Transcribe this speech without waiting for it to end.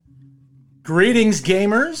Greetings,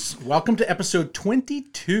 gamers. Welcome to episode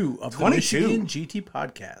 22 of the Michigan GT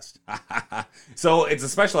Podcast. So it's a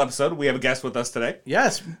special episode. We have a guest with us today.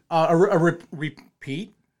 Yes,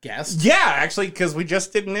 repeat guest. Yeah, actually, because we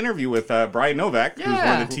just did an interview with Brian Novak, who's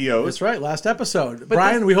one of the TOs. That's right, last episode.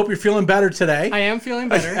 Brian, we hope you're feeling better today. I am feeling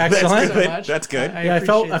better. Excellent. Thank you so much. That's good. I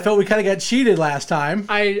felt we kind of got cheated last time.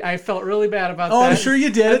 I felt really bad about that. Oh, I'm sure you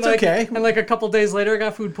did. It's okay. And like a couple days later, I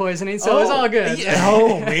got food poisoning, so it was all good. Yeah.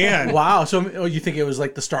 Oh man! Wow. So, you think it was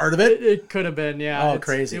like the start of it? It could have been, yeah. Oh,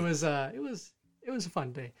 crazy. It was a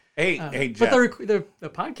fun day. Hey, Jeff. But the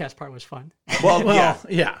podcast part was fun. Well,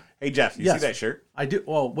 yeah. Hey, Jeff, you see that shirt? I do.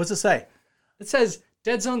 Well, what's it say? It says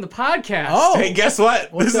Dead Zone the podcast. Oh. Hey, guess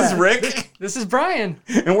what? What's This that? is Rick, This is Brian.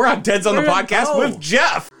 and we're on Dead Zone the podcast Oh. with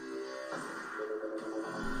Jeff.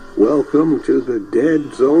 Welcome to the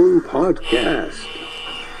Dead Zone Podcast.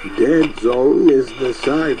 Dead Zone is the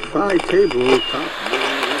sci-fi tabletop.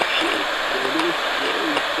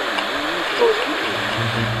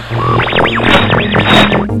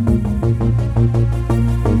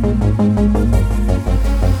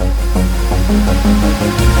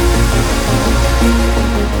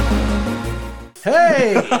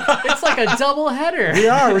 Hey, It's like a double header. we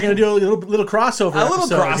are. We're gonna do a little crossover. A little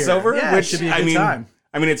episode crossover, here. Yeah, which should be a I good mean, time.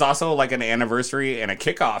 it's also like an anniversary and a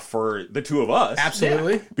kickoff for the two of us.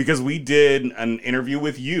 Absolutely. Because we did an interview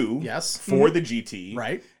with you Yes. for the GT.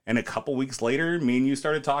 Right. And a couple weeks later, me and you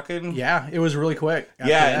started talking. Yeah, it was really quick. after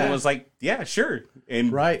Yeah, that. and it was like, yeah, sure.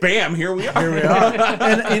 And Right. bam, here we are. Here we are.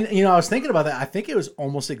 and I was thinking about that. I think it was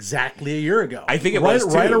almost exactly a year ago. I think it was,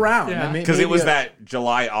 too. right around. Yeah. Because it Maybe was that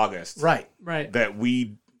July, August. right. Right. That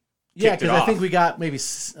we Yeah, kicked it because I think off. we got maybe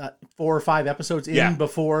 4 or 5 episodes in Yeah.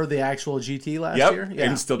 before the actual GT last Yep. year. Yeah.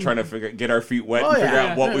 And still trying to get our feet wet Oh, and figure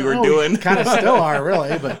yeah. out what we were No, doing. Kind of still are,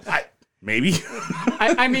 really. But Maybe.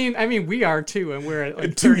 I mean, we are too, and we're at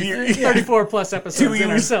like 2 30, years. 34 plus episodes 2 in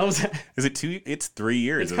years. ourselves. Is it 2? It's 3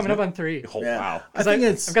 years. It's coming isn't up it? on 3. Oh, Yeah. wow. I think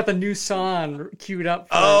it's. I've got the new song queued up.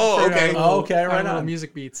 For, Oh, for okay. our little, Okay, right our little on.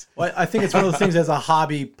 music beats. Well, I think it's one of those things as a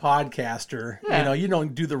hobby podcaster. Yeah. You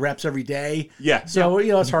don't do the reps every day. Yeah. So,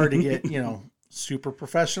 it's hard to get, super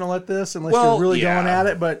professional at this unless Well, you're really yeah. going at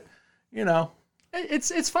it. But,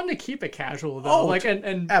 It's fun to keep it casual though. Oh,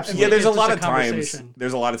 and absolutely. Yeah, there's a it's lot just of times. conversation.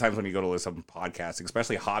 There's a lot of times when you go to some podcasts,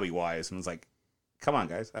 especially hobby wise, and it's like, come on,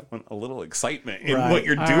 guys, I want a little excitement in Right. what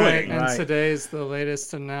you're All right, doing. and Right. today's the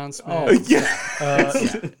latest announcement. Oh, Yeah.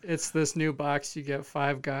 It's this new box. You get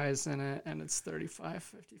 5 guys in it, and it's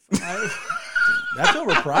 $35.55. that's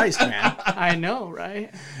overpriced, man. I know,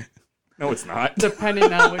 right? No, it's not.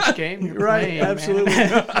 Depending on which game you're Right, playing. absolutely.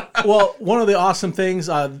 Man. Well, one of the awesome things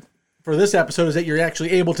for this episode is that you're actually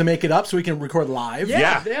able to make it up so we can record live.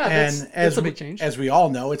 Yeah. And that's a big change. as we all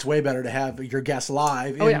know, it's way better to have your guests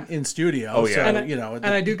live in studio. Oh, yeah. So, and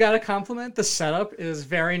I do gotta compliment the setup is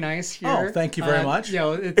very nice here. Oh, thank you very much.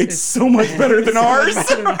 It's so much better than ours.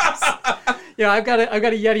 I've got a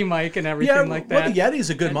Yeti mic and everything like that. Well, the Yeti's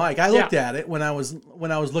a good mic. I looked at it when I was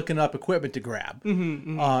looking up equipment to grab,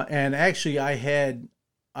 and actually I had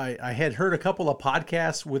heard a couple of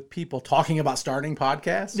podcasts with people talking about starting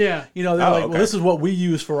podcasts. Yeah. They're like, okay. well, this is what we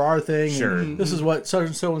use for our thing. Sure. And this is what so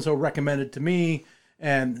and so recommended to me,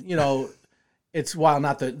 and it's while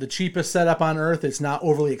not the cheapest setup on earth, it's not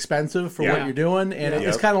overly expensive for Yeah. what you're doing, and it's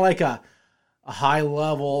Yep. kind of like a high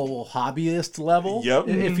level hobbyist level. Yep.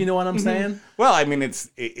 If you know what I'm saying. Well,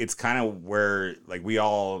 it's kind of where like we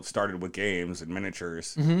all started with games and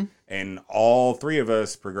miniatures, and all 3 of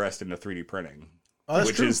us progressed into 3D printing, Oh, that's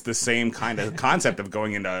which true. is the same kind of concept of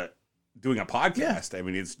going into doing a podcast. I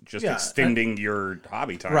mean, it's just Yeah. extending your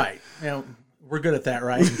hobby time. Right. We're good at that,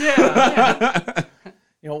 right? yeah.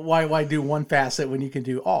 Why do one facet when you can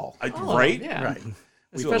do all? Right? Yeah. Right.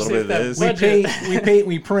 We do a little Especially bit if of that this. We budget- paint,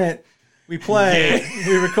 we print, we play,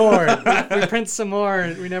 we record. We print some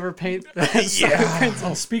more. We never paint the Yeah.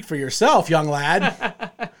 Well, speak for yourself, young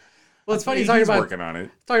lad. Well, it's funny He's talking working on it.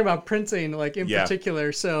 about printing, like in Yeah.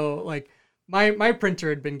 particular. So, like my printer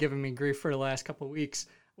had been giving me grief for the last couple of weeks,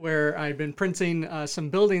 where I'd been printing some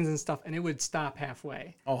buildings and stuff, and it would stop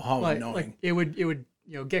halfway. Oh, how annoying. Like it would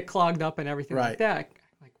get clogged up and everything Right. like that.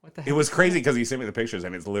 Like what the hell? It was crazy because he sent me the pictures,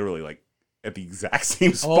 and it's literally like at the exact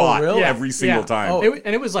same spot really? every single Yeah. time. Oh.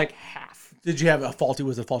 And it was like half. Did you have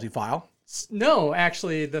was it a faulty file? No,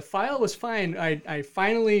 actually, the file was fine. I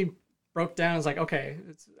finally broke down. I was like, okay,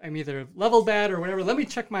 I'm either level bad or whatever. Let me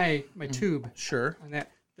check my tube. Sure. And that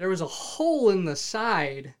there was a hole in the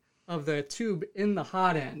side of the tube in the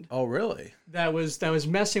hot end Oh, really? that was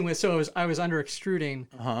messing with. So I was under extruding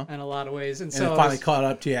in a lot of ways, and And so it finally caught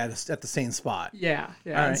up to you at the same spot. yeah.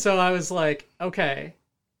 All And right. so I was like, okay,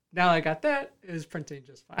 now I got that, it was printing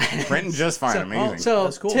just fine. Printing just fine. Amazing. So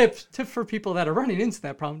That's cool. tip for people that are running into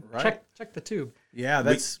that problem, check the tube. Yeah,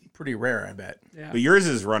 that's pretty rare, I bet. Yeah. But yours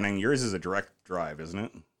is a direct drive, isn't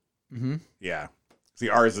it? Mm-hmm. Yeah. See,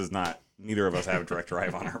 ours is not. Neither of us have direct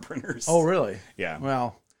drive on our printers. Oh, really? Yeah.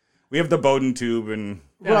 Well, We have the Bowden tube and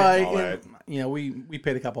right. all that. and, you know, we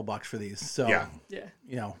paid a couple bucks for these. So, Yeah. Yeah.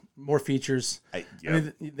 you know, more features. I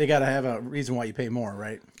mean, they got to have a reason why you pay more,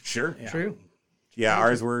 right? Sure. True. Yeah,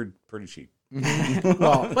 ours were pretty cheap.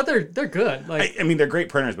 Well, But they're good. Like I mean, they're great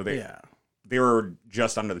printers, but they were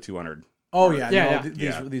just under the 200. oh, yeah. Yeah, no,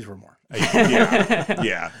 yeah. These were more. Yeah.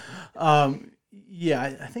 Yeah. Yeah,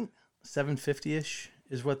 I think $750-ish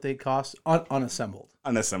is what they cost unassembled.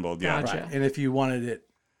 Unassembled. Yeah. Gotcha. Right. And if you wanted it,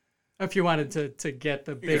 if you wanted to get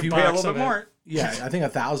the big If you pay a box little of bit it. more. yeah, I think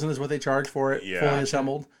 $1,000 is what they charge for it, Yeah. fully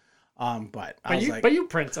assembled. But I was like, But you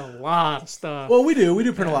print a lot of stuff. well, we do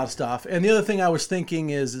print a lot of stuff. And the other thing I was thinking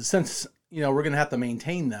is since we're going to have to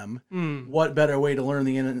maintain them, what better way to learn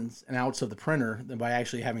the ins and outs of the printer than by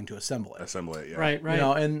actually having to assemble it? Assemble it. Yeah. Right. You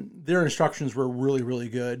know, and their instructions were really, really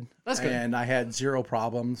good. That's good. And I had zero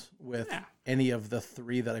problems with Yeah. any of the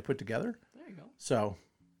three that I put together. There you go. So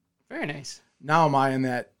Very nice. now I'm eyeing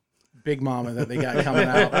that Big Mama that they got coming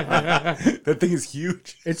out. That thing is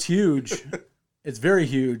huge. It's huge. It's very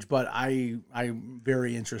huge, but I'm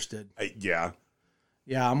very interested. Yeah.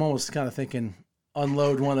 Yeah, I'm almost kind of thinking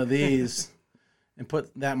unload one of these and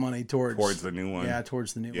put that money towards the new one. Yeah,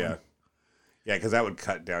 towards the new Yeah. one. Yeah, because that would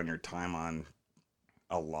cut down your time on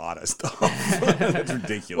a lot of stuff. That's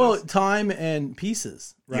ridiculous. Well, time and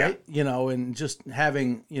pieces, right? Yeah. You know, and just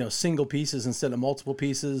having, single pieces instead of multiple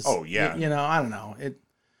pieces. Oh, yeah. I don't know.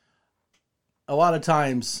 A lot of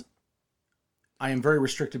times I am very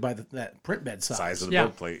restricted by that print bed size of the Yeah.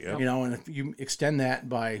 build plate. Yeah. and if you extend that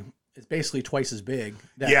by, it's basically twice as big.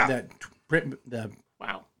 Yeah. The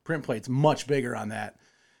Wow. print plate's much bigger on that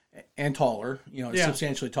and taller, it's Yeah.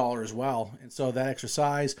 substantially taller as well. And so that extra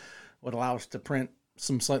size would allow us to print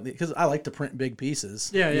some slightly, because I like to print big pieces,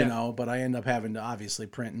 Yeah. but I end up having to obviously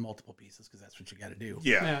print in multiple pieces because that's what you got to do.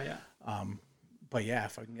 Yeah. Yeah. But yeah,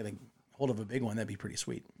 if I can get a hold of a big one, that'd be pretty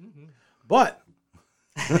sweet. Mm-hmm. But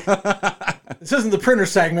this isn't the printer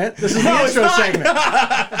segment. This is the intro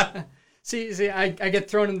segment. See, I get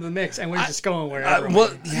thrown into the mix, and we're just going wherever.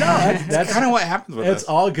 That's kind of what happens with It's us.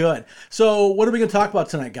 all good. So what are we going to talk about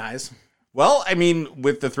tonight, guys? Well, I mean,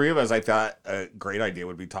 with the three of us, I thought a great idea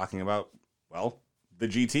would be talking about, the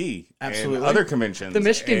GT Absolutely. and other conventions. The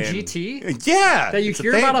Michigan and- GT? Yeah. that you it's a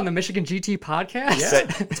hear thing. about on the Michigan GT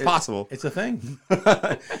podcast? It's possible. It's a thing.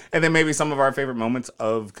 And then maybe some of our favorite moments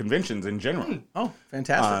of conventions in general. Oh,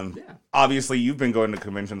 fantastic. Obviously, you've been going to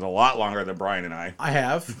conventions a lot longer than Brian and I. I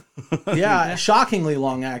have. Yeah, shockingly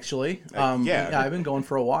long, actually. Yeah. I've been going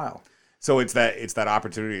for a while. So it's that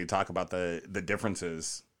opportunity to talk about the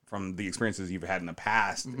differences from the experiences you've had in the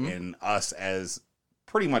past and us as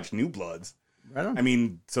pretty much new bloods. Right on. I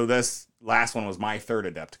mean, so this last one was my third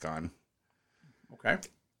Adepticon. Okay.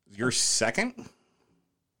 Your second?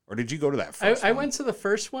 Or did you go to that first I one? went to the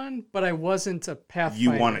first one, but I wasn't a Pathfinder.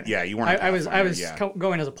 You wanted, you weren't. I was yeah.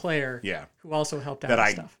 going as a player. Yeah. Who also helped out That with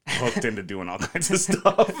I stuff. hooked into doing all kinds of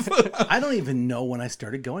stuff. I don't even know when I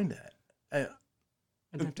started going to it.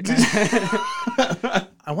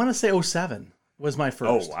 I want to say 07 was my Oh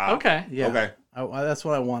first. wow. Okay. Yeah. Okay. That's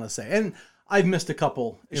what I want to say. And I've missed a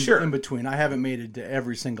couple Sure. in between. I haven't made it to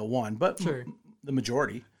every single one, but Sure. the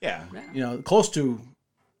majority. Yeah. Close to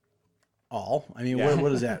all. I mean, Yeah.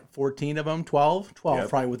 what is that? 14 of them? 12? 12 Yep.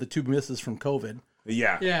 probably with the 2 misses from COVID.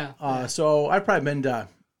 Yeah. Yeah. So I've probably been to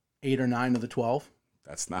 8 or 9 of the 12.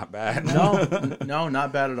 That's not bad. No,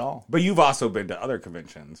 not bad at all. But you've also been to other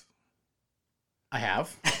conventions. I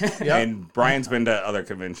have. Yeah. And Brian's been to other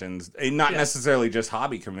conventions, and not necessarily just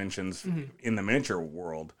hobby conventions in the miniature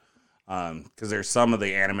world, because there's some of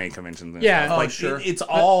the anime conventions. And Yeah. stuff. Oh, like sure. It's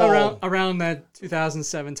all around that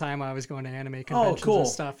 2007 time, I was going to anime conventions cool. and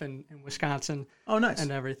stuff in Wisconsin Oh, nice.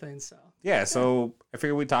 and everything. So yeah. So I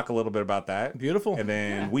figured we'd talk a little bit about that. Beautiful. And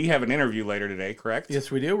then we have an interview later today, correct?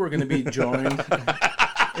 Yes, we do. We're going to be joined.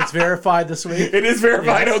 It's verified this week. It is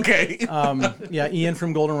verified. Okay. Yeah, Ian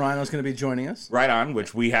from Golden Rhino is going to be joining us. Right on.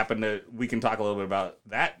 Which we can talk a little bit about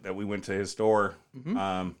that we went to his store. We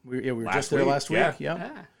were Last just there week, last week. yeah. Yep.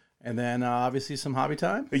 yeah. And then obviously some hobby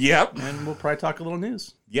time. Yep. And we'll probably talk a little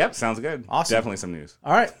news. Yep. Sounds good. Awesome. Definitely some news.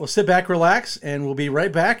 All right. Well, sit back, relax, and we'll be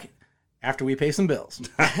right back after we pay some bills.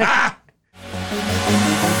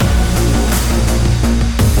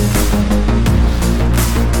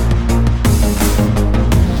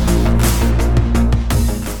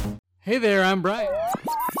 Hey there, I'm Brian.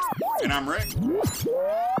 And I'm Rick. This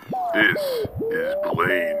is Blade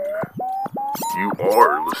Lane. You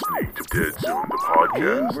are listening to Dead Zone, the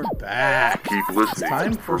podcast. We're back. Keep listening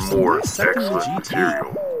Time for for some more dissecting the excellent GT.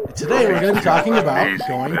 material. Today we're going to be talking about Amazing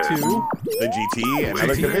going men. to The GT and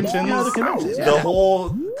other GT. conventions. and other conventions. The Yeah.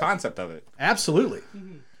 whole concept of it. Absolutely.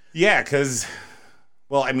 Yeah, because,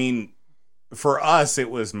 well, I mean, for us,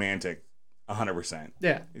 it was Mantic, 100%.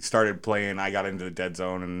 Yeah. It started playing, I got into the Dead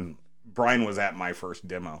Zone, and Brian was at my first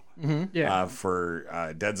demo Yeah.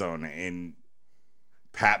 for Dead Zone, and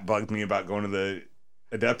Pat bugged me about going to the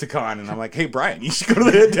Adepticon, and I'm like, hey, Brian, you should go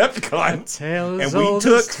to the Adepticon. Tale and as we old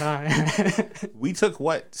took- as time. We took,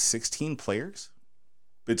 what, 16 players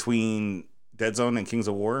between Dead Zone and Kings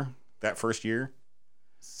of War that first year?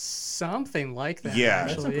 Something like that. Yeah.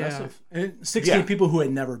 That's actually, impressive. And 16 Yeah. people who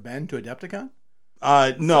had never been to Adepticon?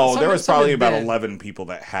 No, Some- there was some probably had about been. 11 people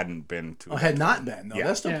that hadn't been to Oh, had not been. No, Yeah.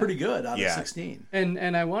 that's still Yeah. pretty good out Yeah. of 16.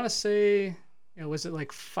 And I want to say, was it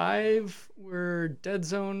like 5 were Dead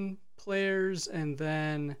Zone players, and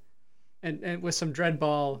then and with some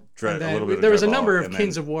Dreadball, Dread- and a then little bit of there was a Dreadball, number of and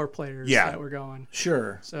Kings then- of War players Yeah. that were going.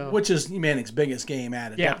 Sure. So- Which is Manic's biggest game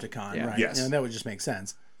at Yeah. Adepticon, Yeah. right? Yes. And that would just make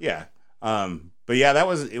sense. Yeah. But yeah,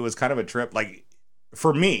 it was kind of a trip. Like,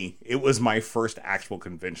 for me, it was my first actual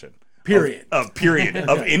convention. Period. Of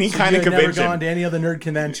any So kind you of had never convention. gone to any other nerd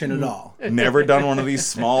convention at all. Never done one of these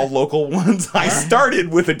small local ones. I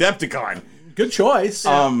started with Adepticon. Good choice.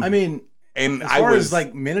 I mean, And as I far was as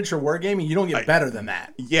like miniature wargaming, you don't get better than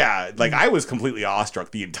that. yeah, like I was completely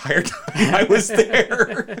awestruck the entire time I was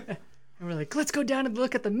there. And we're like, let's go down and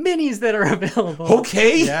look at the minis that are available.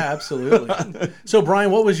 Okay. Yeah, absolutely. So, Brian,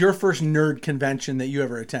 what was your first nerd convention that you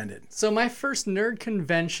ever attended? So my first nerd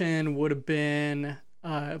convention would have been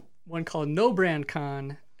one called No Brand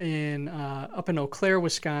Con in up in Eau Claire,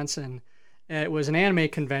 Wisconsin. It was an anime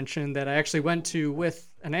convention that I actually went to with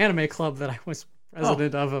an anime club that I was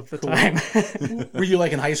president of the time. Were you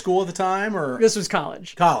like in high school at the time or This was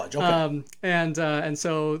college. college? Okay. And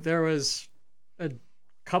so there was a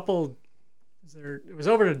couple. It was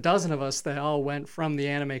over a dozen of us that all went from the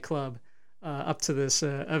anime club up to this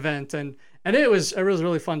event, and it was a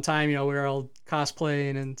really fun time. You know, we were all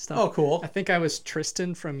cosplaying and stuff. Oh, cool. I think I was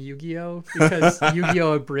Tristan from Yu-Gi-Oh because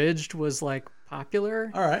Yu-Gi-Oh Abridged was like popular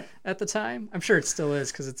All right. at the time. I'm sure it still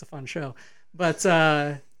is because it's a fun show. But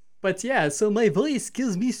yeah, so my voice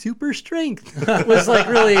gives me super strength was like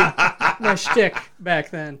really my shtick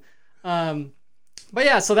back then. But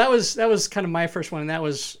yeah, so that was kind of my first one, and that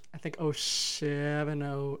was I think 07,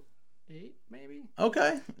 08 maybe.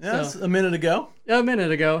 Okay. Yeah, that's a minute ago. A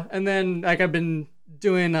minute ago. And then like I've been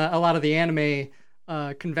doing a lot of the anime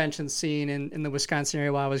convention scene in the Wisconsin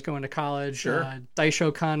area while I was going to college. Sure.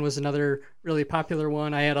 Daisho Con was another really popular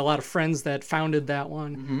one. I had a lot of friends that founded that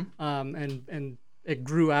one, and it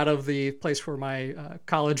grew out of the place where my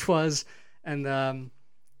college was, and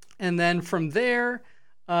then from there,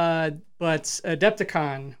 but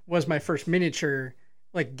Adepticon was my first miniature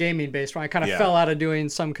like gaming based one. I kind of Yeah. fell out of doing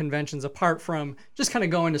some conventions apart from just kind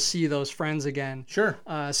of going to see those friends again. Sure.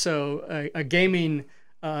 So a gaming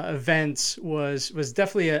event was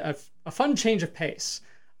definitely a fun change of pace.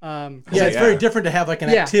 Yeah, it's very different to have like an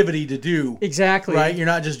Yeah. activity to do. Exactly. Right? You're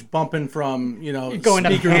not just bumping from, Going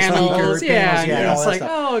speaker to panels. speaker. Yeah, panels, all it's that like,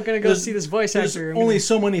 stuff. oh, I'm going to go There's- see this voice There's actor. only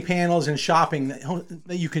so many panels and shopping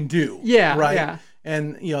that you can do. Yeah, Right. yeah.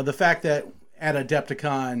 And the fact that at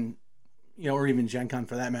Adepticon, or even Gen Con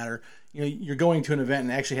for that matter, you're going to an event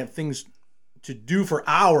and actually have things to do for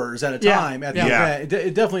hours at a Yeah, time at the yeah. event.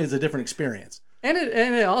 It definitely is a different experience. And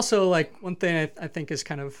it also, like, one thing I think is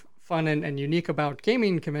kind of fun and unique about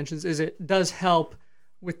gaming conventions is it does help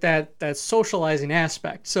with that socializing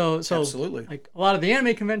aspect. So Absolutely. like a lot of the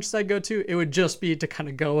anime conventions I go to, it would just be to kind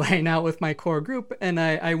of go hang out with my core group, and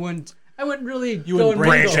I wouldn't really You wouldn't and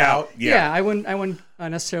branch mingle. out. Yeah, I wouldn't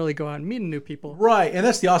necessarily go out and meet new people. Right, and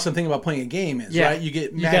that's the awesome thing about playing a game is, Yeah. right? You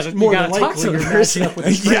get You matched gotta- more you than gotta talk likely. to You're the matching person. up with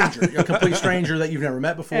a stranger, a complete stranger that you've never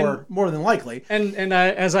met before, more than likely. And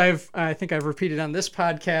as I think I've repeated on this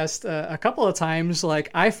podcast a couple of times, like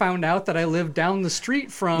I found out that I lived down the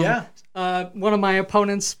street from Yeah. one of my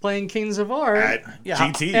opponents playing Kings of War At Yeah.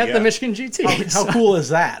 GT. at yeah. the Michigan GT. How So- cool is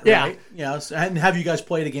that? Yeah. Right? And have you guys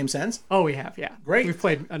played a game since? Oh, we have, yeah. Great. We've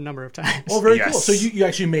played a number of times. Oh, very Yes. cool. So you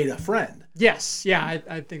actually made a friend. Yes, yeah.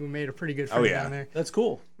 I think we made a pretty good friend yeah. down there. That's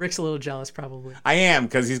cool. Rick's a little jealous, probably. I am,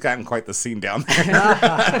 because he's gotten quite the scene down there.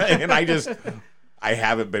 And I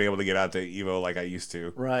haven't been able to get out to Evo like I used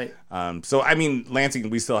to. Right. So, I mean, Lansing,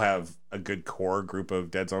 we still have a good core group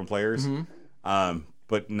of Dead Zone players,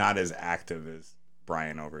 but not as active as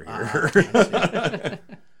Brian over here.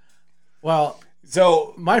 Well,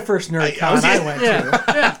 So, my first nerd I con was- I went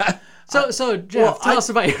to, So Jeff, tell us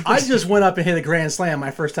about your. I just went up and hit a grand slam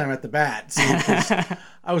my first time at the bat. See, 'cause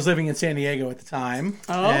I was living in San Diego at the time.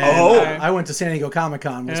 I went to San Diego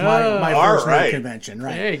Comic-Con. Was my first nerd convention.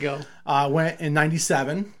 Right. There you go. I went in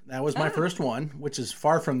 '97. That was my first one, which is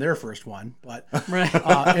far from their first one, but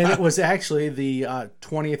and it was actually the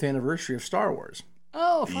 20th anniversary of Star Wars.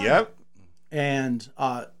 Oh, fun. Yep. And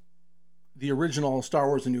the original Star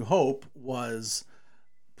Wars: A New Hope was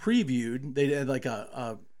previewed. They did like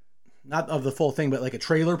a not of the full thing, but like a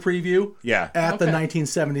trailer preview. Yeah. At the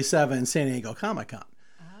 1977 San Diego Comic-Con.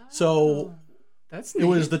 So That's it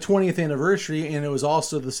was the 20th anniversary, and it was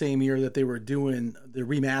also the same year that they were doing the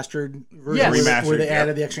remastered version where they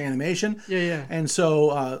added the extra animation. Yeah. And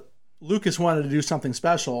so Lucas wanted to do something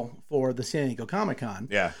special for the San Diego Comic-Con.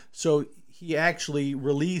 Yeah. So he actually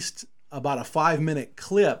released about a 5-minute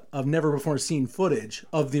clip of never before seen footage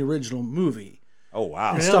of the original movie. Oh,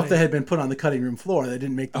 wow. Really? Stuff that had been put on the cutting room floor that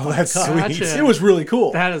didn't make the final that's cut. sweet. Gotcha. It was really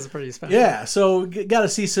cool. That is pretty special. Yeah, so got to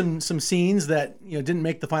see some scenes that didn't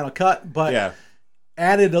make the final cut, but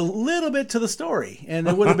added a little bit to the story, and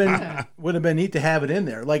it would have been neat to have it in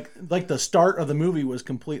there. Like the start of the movie was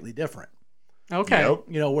completely different. Okay.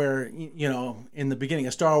 Yep. Where in the beginning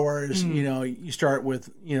of Star Wars, you start with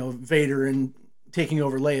Vader and taking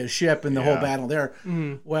over Leia's ship and the whole battle there.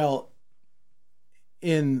 Mm-hmm. Well,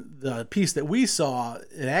 in the piece that we saw,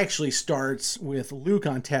 it actually starts with Luke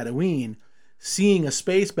on Tatooine seeing a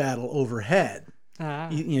space battle overhead.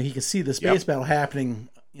 He can see the space battle happening,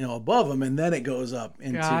 above him, and then it goes up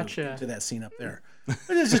into that scene up there.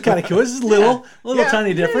 It's just kind of cool. This is a little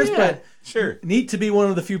tiny difference, but sure, neat to be one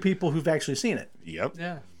of the few people who've actually seen it. Yep.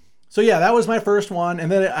 Yeah. So yeah, that was my first one,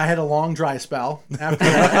 and then I had a long dry spell after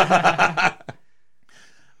that.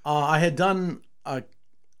 I had done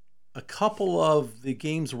a couple of the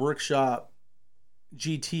Games Workshop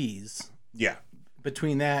GTs. Yeah.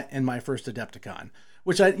 Between that and my first Adepticon,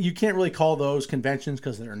 which you can't really call those conventions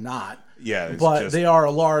because they're not. Yeah. But they are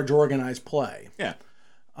a large organized play. Yeah.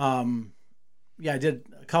 I did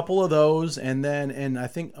a couple of those, and then I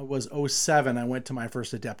think it was 2007 I went to my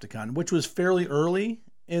first Adepticon, which was fairly early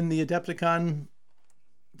in the Adepticon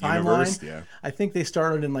timeline. Yeah. I think they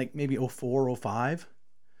started in like maybe 2004, 2005.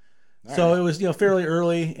 So it was fairly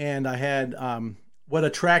early, and I had what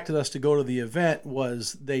attracted us to go to the event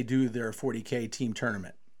was they do their 40K team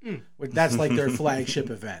tournament. That's like their flagship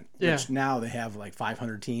event, which now they have like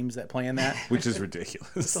 500 teams that play in that. Which is ridiculous.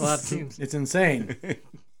 It's a lot of teams. It's insane.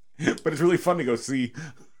 But it's really fun to go see.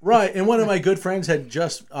 Right. And one of my good friends had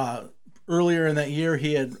just, earlier in that year,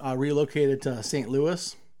 he had relocated to St.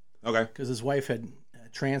 Louis. Okay. Because his wife had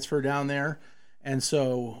transferred down there. And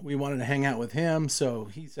so we wanted to hang out with him. So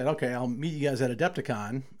he said, okay, I'll meet you guys at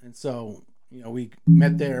Adepticon. And so, we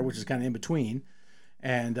met there, which is kind of in between.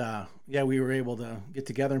 And, we were able to get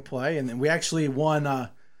together and play. And then we actually won,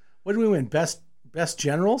 what did we win? Best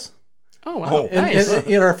Generals? Oh, wow. Nice.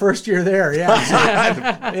 In our first year there,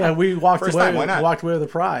 yeah. We walked away with a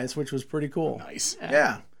prize, which was pretty cool. Nice.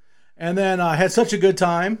 Yeah. And then I had such a good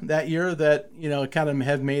time that year that, it kind of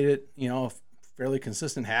have made it, a fairly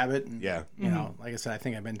consistent habit. And, like I said, I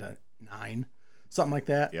think I've been to 9, something like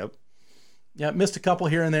that. Yep. Yeah, missed a couple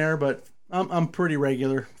here and there, but I'm pretty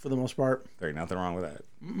regular for the most part. There's nothing wrong with that.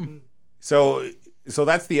 Mm-mm. So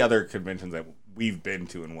that's the other conventions that we've been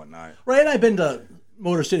to and whatnot. Right, and I've been to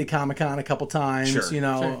Motor City Comic Con a couple times. Sure.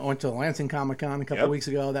 I went to the Lansing Comic Con a couple weeks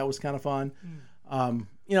ago. That was kind of fun.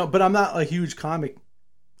 But I'm not a huge comic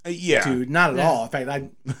dude. Not at all. In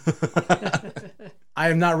fact, I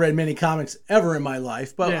have not read many comics ever in my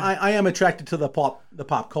life, but I am attracted to the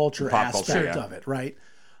pop culture aspect of it. Right.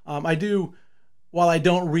 I do. While I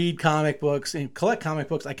don't read comic books and collect comic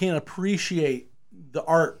books, I can appreciate the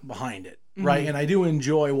art behind it. Right. And I do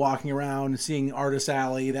enjoy walking around and seeing Artist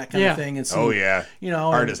Alley, that kind of thing. And seeing,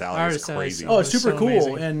 Artist Alley is crazy. Oh, it's super cool.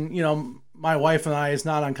 Amazing. And, my wife and I, it's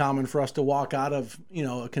not uncommon for us to walk out of,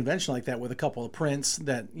 a convention like that with a couple of prints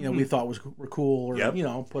that, we thought were cool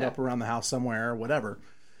or, put up around the house somewhere or whatever.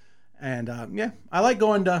 And, I like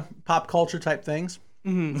going to pop culture type things.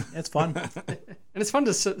 Mm-hmm. It's fun. And it's fun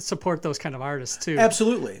to support those kind of artists too.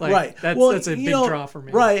 Absolutely. Right. That's a big draw for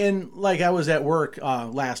me. Right. And like I was at work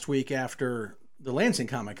last week after the Lansing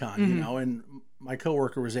Comic Con, and my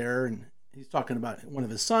coworker was there and he's talking about one of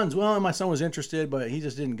his sons. Well, my son was interested, but he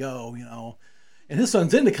just didn't go, and his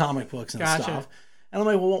son's into comic books and stuff. And I'm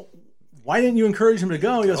like, well, why didn't you encourage him to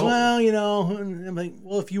go? He goes, well, and I'm like,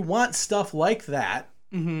 well, if you want stuff like that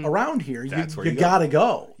around here, you got to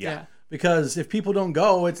go. Yeah. Because if people don't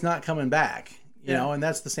go, it's not coming back. You know, and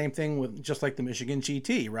that's the same thing with just like the Michigan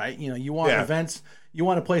GT, right? You know, you want events, you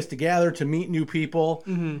want a place to gather to meet new people,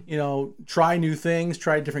 you know, try new things,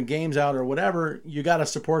 try different games out or whatever. You got to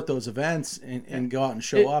support those events and go out and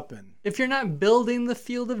show up. And if you're not building the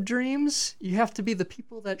Field of Dreams, you have to be the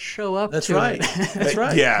people that show up. That's to right. it. That's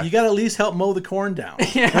right. Yeah. You got to at least help mow the corn down.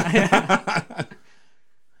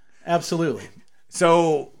 Absolutely.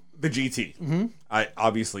 So the GT.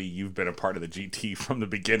 Obviously, you've been a part of the GT from the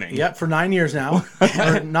beginning. Yep, for 9 years now.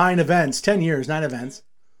 Or 9 events, 10 years, 9 events.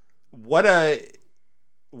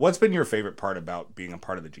 What's been your favorite part about being a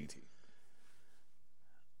part of the GT?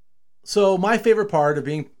 So my favorite part of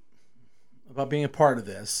being a part of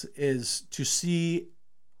this is to see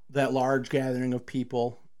that large gathering of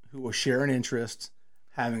people who will share an interest,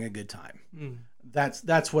 having a good time.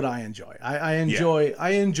 That's what I enjoy. I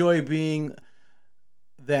enjoy being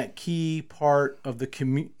that key part of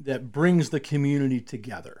the that brings the community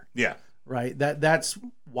together. Yeah. Right. That's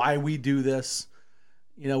why we do this.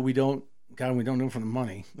 You know, we don't do it for the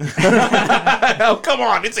money. Oh, come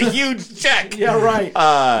on. It's a huge check. Yeah, right.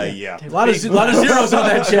 Yeah. A lot of zeros on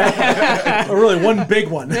that check. Or really one big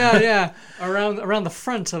one. Yeah. Around the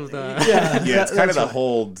front of the Yeah, it's kind of the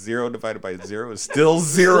whole 0 divided by 0 is still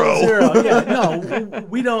 0. Yeah. No,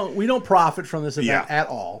 we don't profit from this event at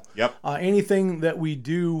all. Yep. Anything that we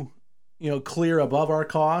do, you know, clear above our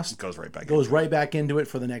cost goes right back into it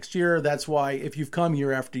for the next year. That's why if you've come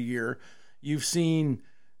year after year, you've seen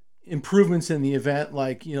improvements in the event,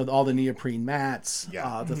 like, you know, all the neoprene mats, the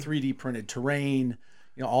 3D printed terrain,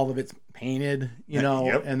 you know, all of it's painted, you know,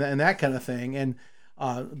 and that kind of thing. And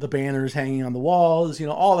the banners hanging on the walls, you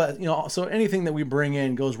know, all that, you know, so anything that we bring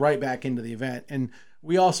in goes right back into the event. And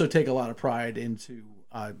we also take a lot of pride into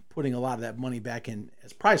putting a lot of that money back in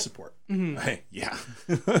as prize support. Yeah.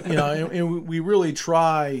 You know, and we really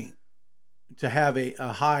try to have a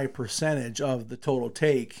high percentage of the total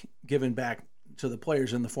take given back to the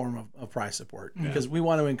players in the form of prize support, because we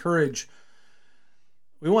want to encourage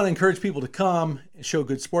people to come and show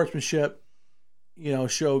good sportsmanship, you know,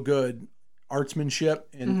 show good artsmanship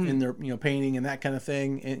in their, you know, painting and that kind of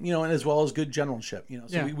thing, and, you know, and as well as good generalship, you know.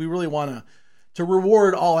 So we really want to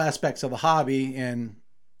reward all aspects of the hobby, and,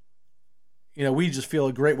 you know, we just feel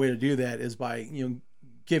a great way to do that is by, you know,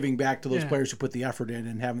 giving back to those players who put the effort in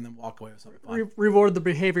and having them walk away with something fun. Reward the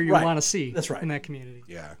behavior you want to see. That's right. In that community.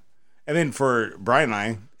 Yeah. And then for Brian and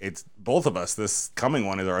I, it's both of us. This coming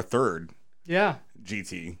one is our third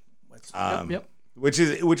GT. Yep. Which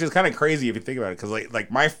is kind of crazy if you think about it, because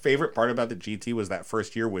like my favorite part about the GT was that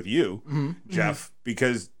first year with you, Jeff,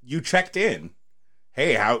 because you checked in.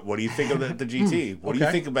 Hey, what do you think of the GT? What do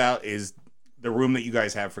you think about is the room that you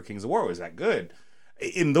guys have for Kings of War? Was that good?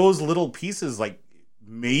 In those little pieces, like,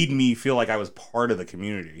 made me feel like I was part of the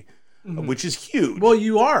community, which is huge. Well,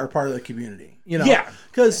 you are part of the community, you know.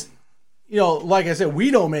 Because, you know, like I said, we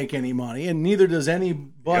don't make any money, and neither does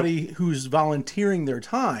anybody who's volunteering their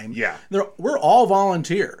time. Yeah. We're all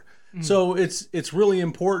volunteer. So it's really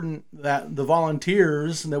important that the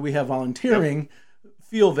volunteers that we have volunteering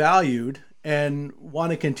feel valued and want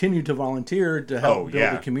to continue to volunteer to help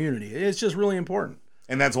build the community. It's just really important.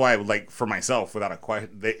 And that's why, like, for myself, without a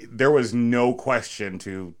question, there was no question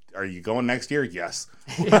to, are you going next year? Yes.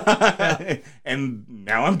 And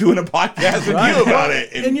now I'm doing a podcast with you about it.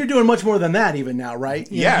 And you're doing much more than that even now,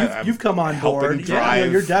 right? You know, you've come on board.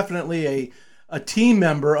 You're definitely a team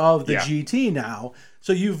member of the GT now.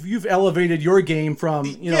 So you've elevated your game from,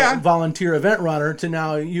 you know, volunteer event runner to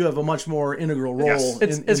now you have a much more integral role. Yes.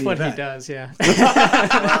 It's what event. He does,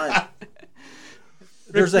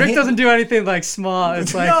 Rick doesn't do anything like small.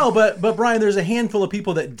 It's like no, but Brian, there's a handful of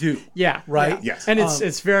people that do. Yeah, right. Yeah. Yes, and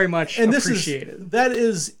it's very much appreciated. That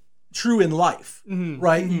is true in life,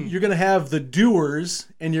 right? You're going to have the doers,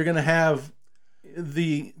 and you're going to have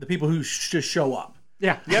the people who just show up.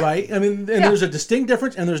 Yeah. Right. I mean, and there's a distinct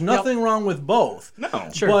difference, and there's nothing wrong with both. No,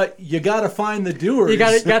 sure. But you got to find the doers. You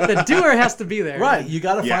got the doer has to be there. Right. You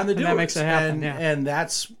got to find the doers, and that makes it happen. And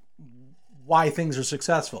that's why things are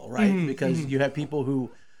successful, right? Because you have people who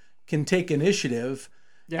can take initiative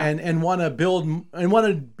and want to build and want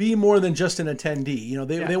to be more than just an attendee. You know,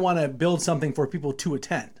 they want to build something for people to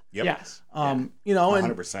attend. Yep. Yes. You know,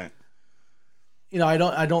 100%. You know,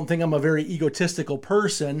 I don't think I'm a very egotistical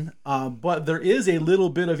person, but there is a little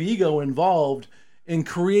bit of ego involved in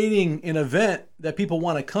creating an event that people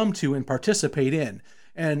want to come to and participate in.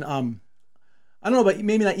 And I don't know, but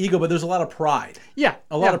maybe not ego, but there's a lot of pride. Yeah.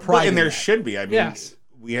 A lot of pride. And there should be. I mean,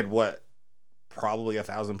 we had probably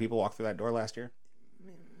 1,000 people walk through that door last year?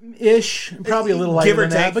 Ish. Probably a little lighter than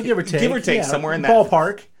that, but give or take. Give or take, somewhere in that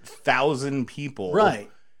ballpark. 1,000 people right.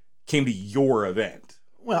 came to your event.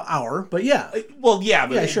 Well, but yeah. Well, yeah,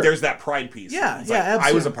 but Yeah, sure. there's that pride piece. Yeah, It's yeah, like, I was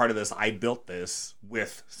absolutely. a part of this. I built this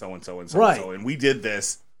with so-and-so and so-and-so, Right. and we did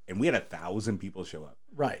this, and we had 1,000 people show up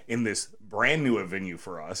Right. in this brand new venue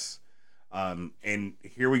for us. And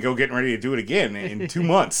here we go getting ready to do it again in 2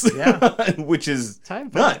 months. Yeah. Which is Time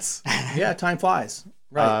nuts. Yeah, time flies.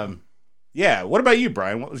 Right. Yeah. What about you,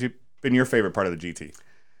 Brian? What was been your favorite part of the GT?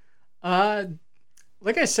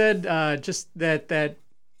 Like I said, just that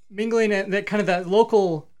mingling and that kind of that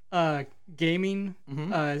local gaming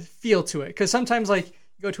feel to it. Because sometimes like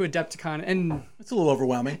you go to Adepticon and It's a little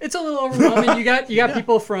overwhelming. it's a little overwhelming. You got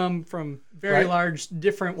people from very Right. large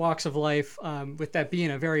different walks of life. With that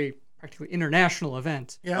being a very practically international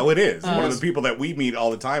event. Yeah. Oh, it is. One of the people that we meet all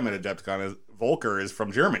the time at Adepticon is Volker is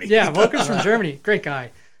from Germany. Yeah, Volker's from Germany. Great guy.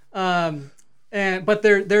 But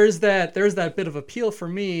there's that bit of appeal for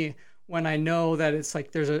me when I know that it's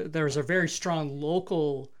like there's a very strong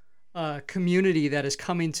local community that is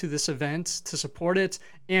coming to this event to support it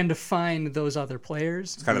and to find those other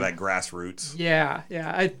players. It's kind of that grassroots. Yeah.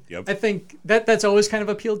 Yep. I think that's always kind of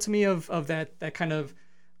appealed to me of that kind of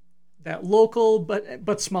that local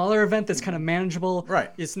but smaller event that's kind of manageable. Right.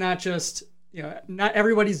 It's not just not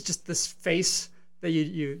everybody's just this face that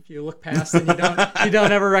you look past and you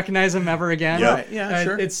don't ever recognize them ever again. Yep. Right. Yeah,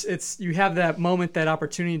 sure. It's you have that moment, that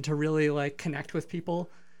opportunity to really like connect with people.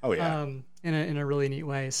 Oh, yeah. In a really neat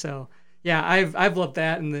way. So yeah, I've loved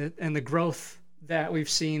that and the growth that we've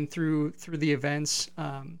seen through the events.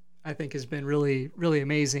 I think has been really, really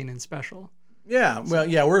amazing and special. Yeah. Well,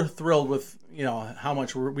 yeah, we're thrilled with, how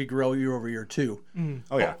much we grow year over year too.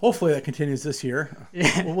 Oh, yeah. Hopefully that continues this year.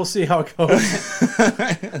 Yeah. We'll see how it goes.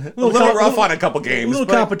 A little rough on a couple A games. little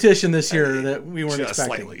but competition this year that we weren't just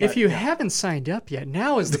expecting. slightly. If you haven't signed up yet,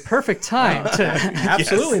 now is the perfect time to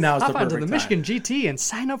Absolutely, now is the hop onto perfect the time. Michigan GT and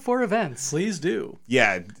sign up for events. Please do.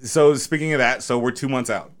 Yeah. So speaking of that, so we're 2 months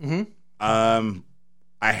out. I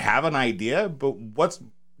have an idea, but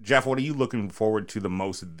Jeff, what are you looking forward to the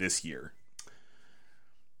most this year?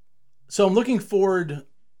 So I'm looking forward.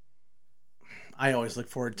 I always look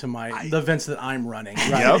forward to the events that I'm running,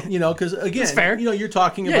 right? Yep. Because again, That's fair. you're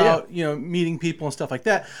talking about meeting people and stuff like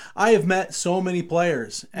that. I have met so many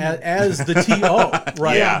players as the TO,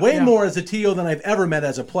 right? Yeah. Way more as a TO than I've ever met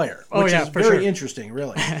as a player, which is for very sure. interesting,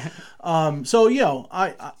 really. So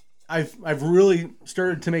I've really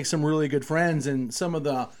started to make some really good friends, and some of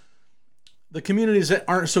the communities that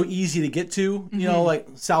aren't so easy to get to, like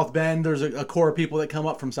South Bend, there's a core of people that come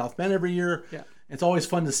up from South Bend every year. Yeah. It's always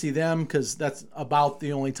fun to see them because that's about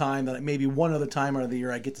the only time that maybe one other time out of the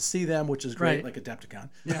year I get to see them, which is great, Right. like Adepticon.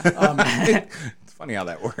 It's funny how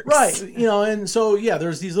that works. Right. And so,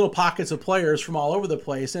 there's these little pockets of players from all over the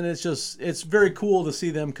place, and it's very cool to see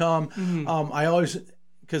them come. I always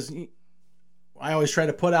try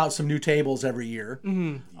to put out some new tables every year.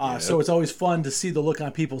 So it's always fun to see the look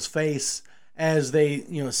on people's face as they,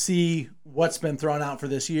 see what's been thrown out for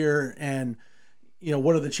this year and,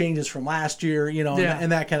 what are the changes from last year,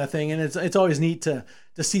 and that kind of thing. And it's always neat to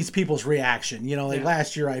see people's reaction.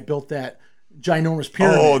 Last year I built that ginormous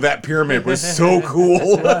pyramid. Oh, that pyramid was so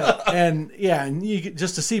cool. Right. And you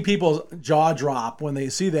just to see people's jaw drop when they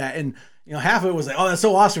see that. And, half of it was like, oh, that's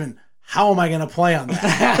so awesome. And how am I going to play on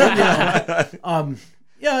that?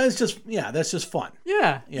 It's just, that's just fun.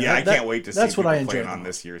 Yeah. I can't wait to see that's what people I enjoy playing the on most.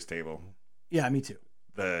 this year's table. Yeah, me too.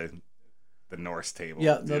 The Norse table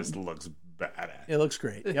Yeah, just looks badass. It looks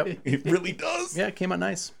great. Yep. It really does. Yeah, it came out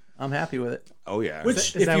nice. I'm happy with it. Oh, yeah. Which,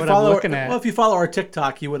 Is that if you what I'm follow, looking at? well, if you follow our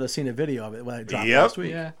TikTok, you would have seen a video of it when I dropped Yep. last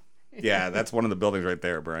week. Yeah. Yeah, that's one of the buildings right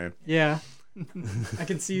there, Brian. Yeah. I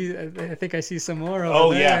can see. I think I see some more over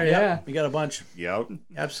Oh, there. yeah. Yeah. We got a bunch. Yep.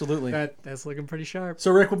 Absolutely. That's looking pretty sharp.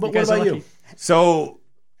 So, Rick, what guys are about you? lucky. So,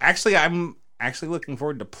 actually, I'm looking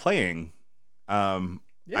forward to playing.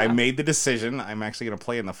 I made the decision. I'm actually going to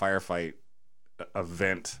play in the firefight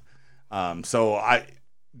event.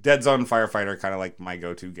 Dead Zone Firefighter, kind of like my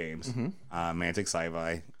go-to games. Mantic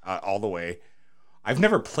Sci-Fi, all the way. I've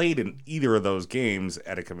never played in either of those games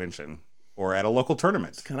at a convention or at a local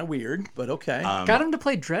tournament. Kind of weird, but okay. Got him to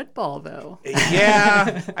play Dreadball though,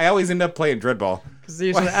 Yeah, I always end up playing Dreadball. because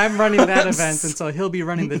usually I'm running that event, and so he'll be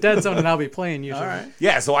running the Dead Zone, and I'll be playing usually. All right.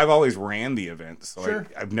 Yeah, so I've always ran the event, so Sure.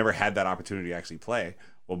 I've never had that opportunity to actually play.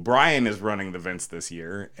 Well, Brian is running the events this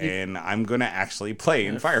year, and I'm going to actually play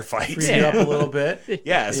in Firefight. Free you up a little bit.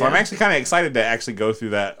 Yeah, so I'm actually kind of excited to actually go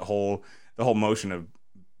through the whole motion of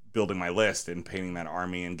building my list and painting that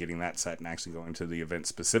army and getting that set and actually going to the event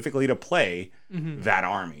specifically to play that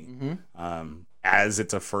army. As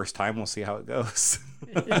it's a first time, we'll see how it goes.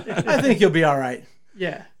 I think you'll be all right.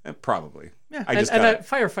 Yeah. Probably. Yeah. I just and got a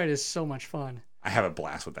firefight is so much fun. I have a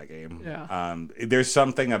blast with that game. Yeah. There's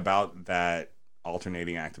something about that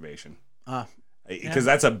alternating activation. Because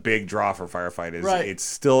that's a big draw for Firefight. It's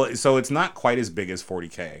still, so it's not quite as big as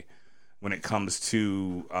 40K when it comes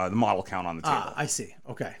to the model count on the table. I see.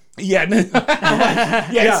 Okay. Yeah.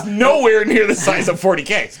 It's nowhere near the size of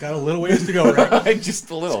 40K. It's got a little ways to go, right? Just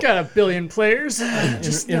a little. It's got 1 billion players.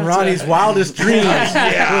 In Ronnie's wildest dreams,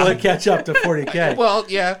 will it catch up to 40K? Well,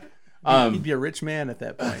 yeah. He'd be a rich man at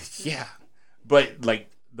that point. Yeah. But, like,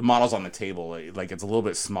 the models on the table, like, it's a little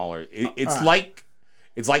bit smaller.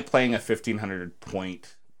 It's like playing a 1,500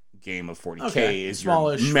 point game of 40K is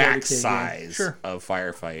your max size of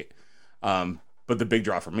Firefight. But the big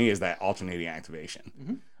draw for me is that alternating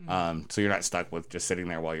activation. So you're not stuck with just sitting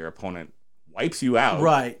there while your opponent wipes you out.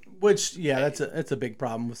 Right. Which, that's a big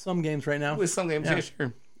problem with some games right now. With some games, yeah,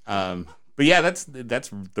 sure. But yeah, that's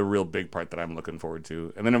the real big part that I'm looking forward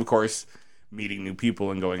to. And then, of course, meeting new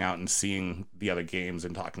people and going out and seeing the other games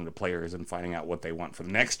and talking to players and finding out what they want for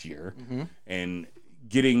the next year and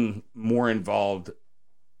getting more involved,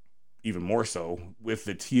 even more so, with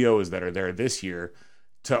the TOs that are there this year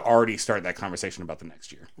to already start that conversation about the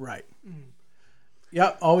next year. Right.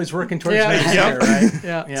 Yep, always working towards next year, right?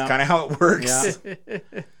 Yeah. It's kind of how it works. Yeah.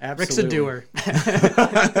 Absolutely. Rick's a doer.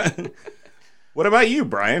 What about you,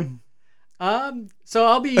 Brian? So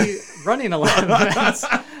I'll be running a lot of events.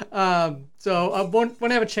 So I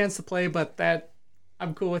won't have a chance to play, but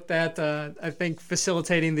I'm cool with that. I think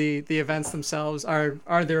facilitating the events themselves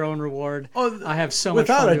are their own reward. I have so much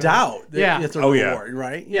fun. Without a doubt. Yeah. It's a reward,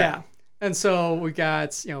 right? Yeah. And so we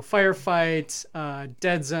got, Firefight,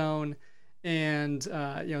 Dead Zone, and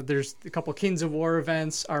there's a couple Kings of War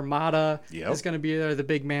events. Armada is going to be there, the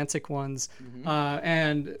big Mantic ones.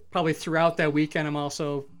 And probably throughout that weekend, I'm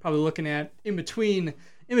also probably looking at in between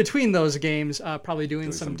those games, probably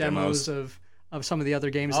doing some demos of some of the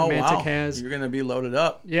other games that Mantic has. You're going to be loaded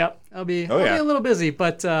up. Yep, I'll be a little busy,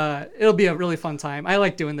 but it'll be a really fun time. I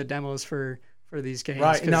like doing the demos for these games.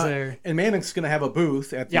 Right. Now, and Mantic's going to have a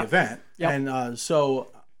booth at the event. Yep. And so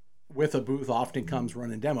with a booth often comes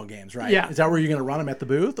running demo games, right? Yeah. Is that where you're going to run them at the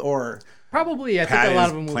booth, or? Probably. I think a lot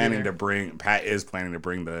of them will be there. Pat is planning to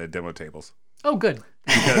bring the demo tables. Oh, good.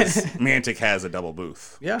 Because Mantic has a double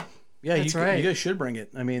booth. Yeah. Yeah, That's right. You guys should bring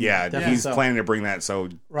it. I mean, he's planning to bring that, so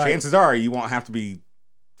chances are you won't have to be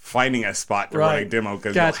finding a spot to run a demo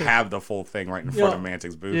because you'll have the full thing right in front of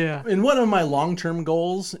Mantic's booth. Yeah. And one of my long-term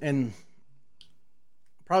goals, and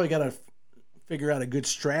probably got to figure out a good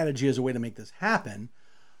strategy as a way to make this happen,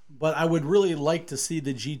 but I would really like to see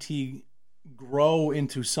the GT grow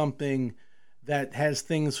into something that has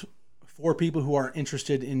things for people who are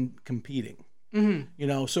interested in competing.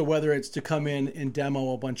 So whether it's to come in and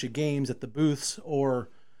demo a bunch of games at the booths, or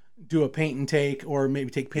do a paint and take, or maybe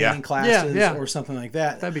take painting classes or something like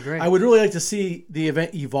that. That'd be great. I would really like to see the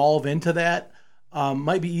event evolve into that.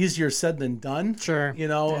 Might be easier said than done. Sure.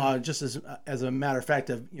 Just as a matter of fact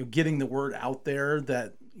of getting the word out there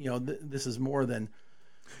that this is more than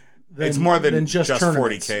it's more than just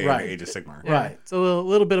 40K and Age of Sigmar. Yeah. Right. It's a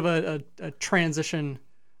little bit of a transition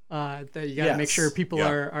that you got to make sure people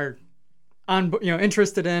are on,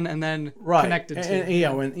 interested in, and then connected to.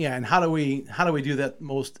 And how do we do that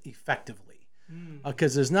most effectively?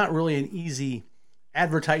 Because there's not really an easy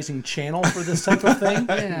advertising channel for this type of thing.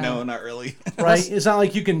 No, not really. Right? It's not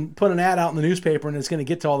like you can put an ad out in the newspaper and it's going to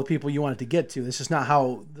get to all the people you want it to get to. That's just not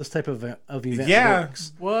how this type of event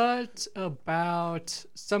works. What about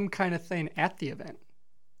some kind of thing at the event?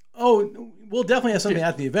 Oh, we'll definitely have something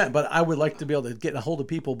at the event, but I would like to be able to get a hold of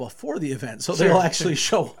people before the event so they'll actually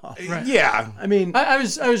show up. Right. Yeah. I mean, I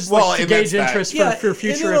was to gauge interest for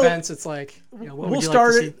future events. It's like, we'll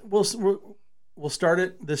start it. We'll start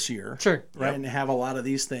it this year. Sure. Right. And have a lot of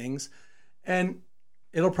these things. And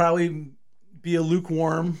it'll probably be a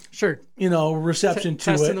lukewarm, reception to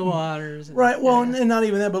testing it. the waters. Right. Well, and not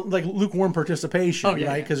even that, but like lukewarm participation,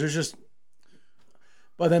 right? Because there's just,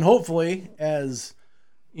 but then hopefully as,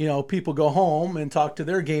 people go home and talk to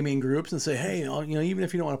their gaming groups and say, hey, even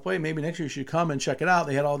if you don't want to play, maybe next year you should come and check it out.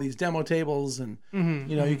 They had all these demo tables and,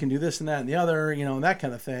 you can do this and that and the other, and that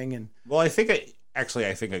kind of thing. And well, I think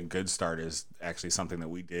a good start is actually something that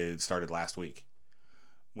we started last week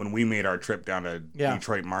when we made our trip down to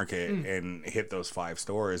Detroit Market and hit those 5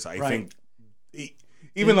 stores. I think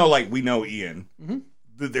even though we know Ian,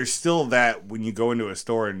 there's still that when you go into a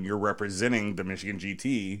store and you're representing the Michigan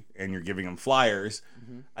GT and you're giving them flyers,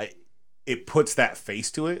 it puts that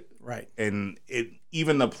face to it. Right. And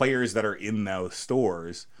even the players that are in those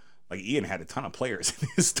stores, like Ian had a ton of players in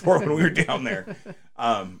his store when we were down there.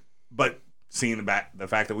 But seeing the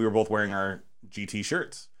fact that we were both wearing our GT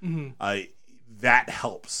shirts, that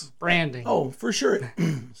helps. Branding. Oh, for sure.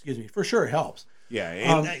 Excuse me. For sure, it helps. Yeah,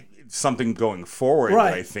 and something going forward.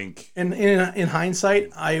 Right. I think. And in hindsight,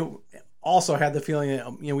 I also had the feeling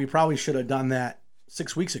that we probably should have done that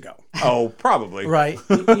 6 weeks ago. Oh, probably. Right.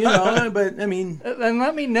 But I mean, Then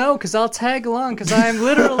let me know, because I'll tag along, because I'm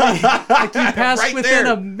literally like you passed Right within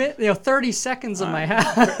there. a minute, 30 seconds of my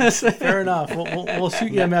house. fair enough. We'll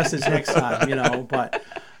shoot you a message next time. But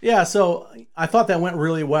yeah, so I thought that went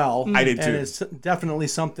really well. I did too. And it's definitely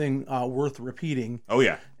something worth repeating Oh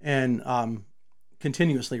yeah. and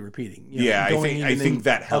continuously repeating. Yeah, I think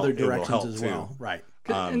that helped. Other It will directions help, as well. too. Right.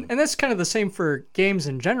 And that's kind of the same for games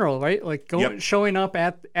in general, right? Like showing up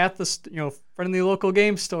at the friendly local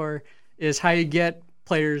game store is how you get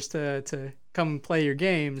players to come play your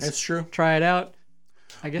games. That's true. Try it out.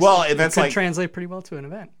 I guess. Well, and that's could like translate pretty well to an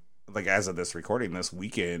event. like as of this recording this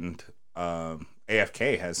weekend,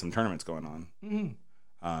 AFK has some tournaments going on.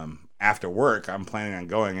 Mm-hmm. After work, I'm planning on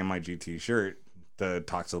going in my GT shirt to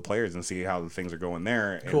talk to the players and see how the things are going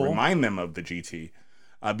there and Cool. remind them of the GT.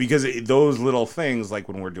 Because those little things, like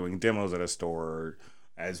when we're doing demos at a store, or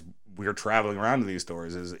as we're traveling around to these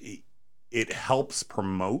stores, it helps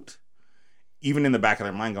promote, even in the back of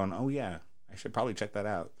their mind, going, "Oh yeah, I should probably check that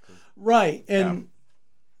out." Right. And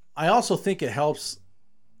I also think it helps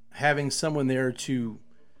having someone there to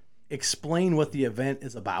explain what the event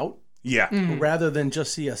is about Yeah. rather than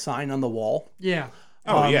just see a sign on the wall. Yeah.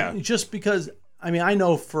 Oh yeah. Just because, I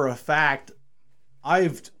know for a fact,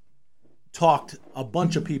 I've talked a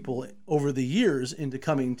bunch of people over the years into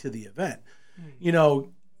coming to the event.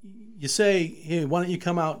 You say, hey, why don't you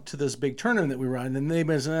come out to this big tournament that we run? And they've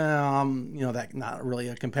been saying, that not really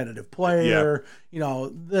a competitive player.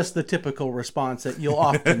 That's the typical response that you'll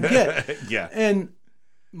often get. Yeah. And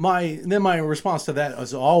my response to that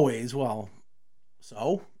is always, well,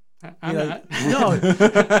 so? I'm not.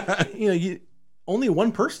 No, only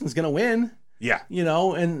one person's going to win. Yeah.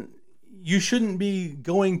 And you shouldn't be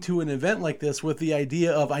going to an event like this with the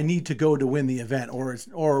idea of I need to go to win the event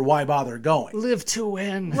or why bother going. Live to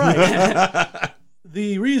win. Right.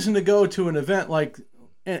 The reason to go to an event like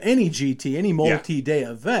any GT, any multi-day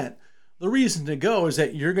event, the reason to go is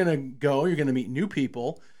that you're going to meet new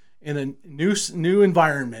people in a new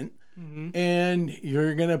environment, and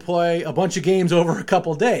you're going to play a bunch of games over a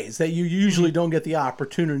couple days that you usually don't get the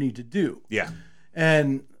opportunity to do. Yeah.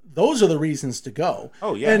 And those are the reasons to go.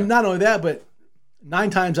 Oh, yeah. And not only that, but 9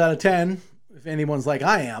 times out of 10, if anyone's like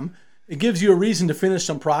I am, it gives you a reason to finish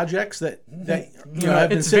some projects that have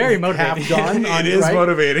been It's sitting very motivating. half done. It is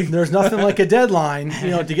motivating. There's nothing like a deadline,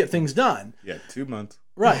 to get things done. Yeah, 2 months.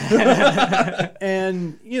 Right.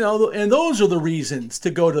 And and those are the reasons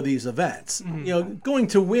to go to these events. Going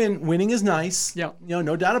to winning is nice. Yeah.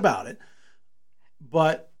 No doubt about it.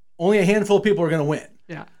 But only a handful of people are going to win.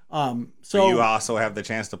 Yeah. So you also have the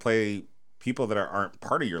chance to play people that aren't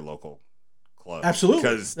part of your local club. absolutely,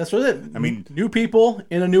 Because that's what it is. I mean, new people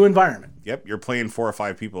in a new environment. yep, you're playing 4 or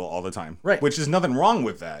 5 people all the time. Right. Which is nothing wrong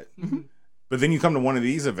with that. But then you come to one of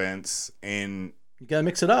these events and You got to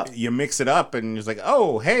mix it up. you mix it up and it's like,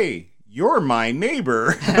 oh, hey, you're my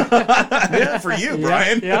neighbor. For you,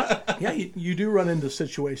 Brian. Yeah. Yeah, you do run into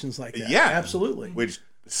situations like that. Yeah. Absolutely. Which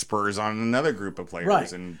spurs on another group of players.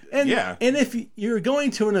 Right. And And if you're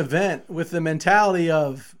going to an event with the mentality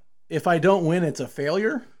of, if I don't win, it's a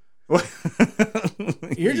failure,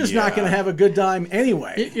 you're just not going to have a good time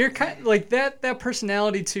anyway. You're kind of like that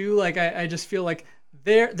personality too. Like I just feel like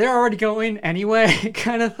they're already going anyway,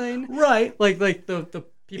 kind of thing. Right. Like the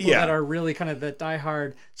people Yeah. that are really kind of that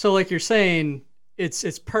diehard. So like you're saying,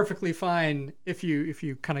 it's perfectly fine if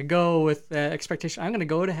you kind of go with that expectation. I'm going to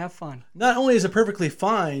go to have fun. Not only is it perfectly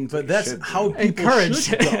fine, but that's should how do. people Encouraged.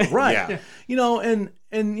 should go. Right. Yeah.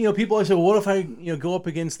 And people always say, well, what if I go up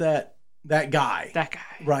against that guy? That guy.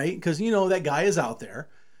 Right? Because that guy is out there.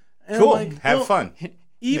 And Cool. I'm like, Have well, fun.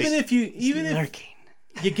 Even if Lurking.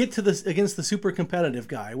 you get to this against the super competitive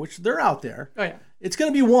guy, which they're out there, Oh yeah. it's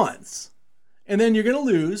going to be once, and then you're going to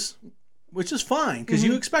lose, which is fine because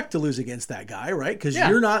you expect to lose against that guy, right? Because Yeah.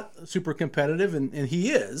 you're not super competitive, and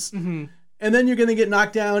he is. And then you're going to get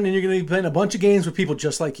knocked down, and you're going to be playing a bunch of games with people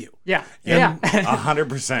just like you. Yeah. Yeah. Yeah.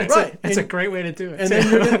 100%. Right. It's and, a great way to do it. and then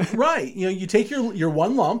you're gonna, right. You take your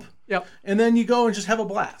one lump. Yep. And then you go and just have a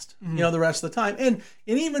blast, the rest of the time. And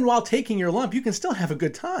even while taking your lump, you can still have a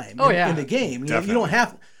good time in the game. You don't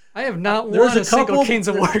have. I have not There's won a single Kings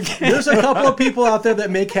of War game. There's a couple of people out there that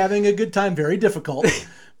make having a good time very difficult.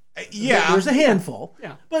 Yeah. There's a handful.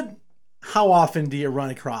 Yeah. But how often do you run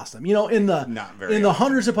across them? In the Not very in the often.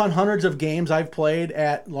 hundreds upon hundreds of games I've played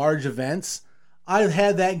at large events, I've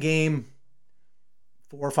had that game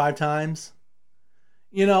 4 or 5 times.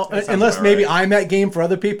 You know, unless maybe I'm at game for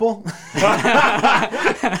other people. Well,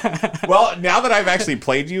 now that I've actually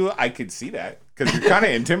played you, I could see that because you're kind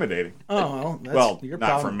of intimidating. Oh, well, your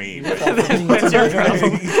not problem. for me. That's your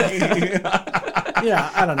problem.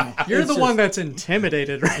 Yeah, I don't know. You're the one that's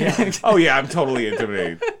intimidated, right? Yeah. Oh yeah, I'm totally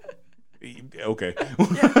intimidated. Okay.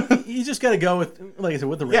 You just got to go with, like I said,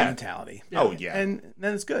 with the right mentality. Oh yeah, and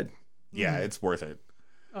then it's good. Yeah, it's worth it.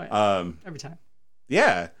 Oh, yeah. Every time.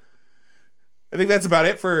 Yeah. I think that's about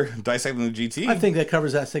it for Dissecting the GT. I think that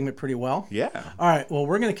covers that segment pretty well. Yeah. All right. Well,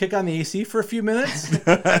 we're going to kick on the AC for a few minutes.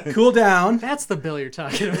 Cool down. That's the bill you're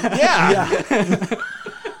talking about. Yeah.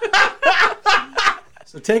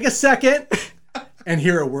 So take a second and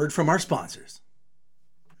hear a word from our sponsors.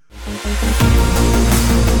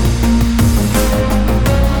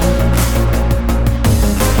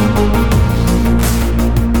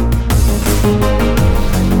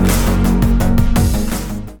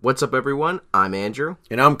 What's up, everyone? I'm Andrew.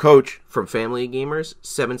 And I'm Coach. From Family Gamers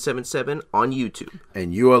 777 on YouTube.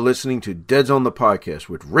 And you are listening to Dead Zone the Podcast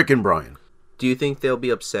with Rick and Brian. Do you think they'll be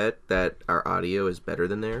upset that our audio is better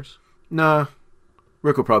than theirs? Nah.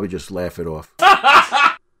 Rick will probably just laugh it off.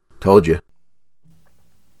 Told you.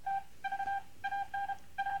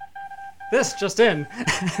 This just in.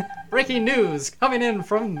 Breaking news coming in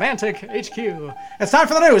from Mantic HQ. It's time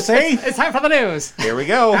for the news, see? It's time for the news. Here we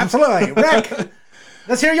go. Absolutely. Rick,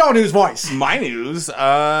 let's hear your news voice. My news?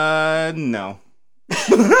 No.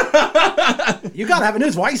 You gotta have a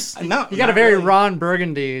news voice. No. You got a very Ron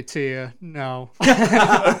Burgundy to you. No.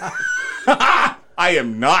 I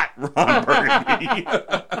am not Ron Burgundy.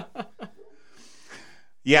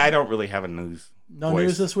 Yeah, I don't really have a news. No voice.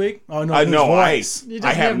 News this week? Oh, no, news no, voice.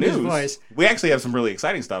 I have news. Voice. We actually have some really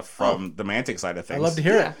exciting stuff from the Mantic side of things. I'd love to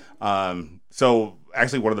hear it. So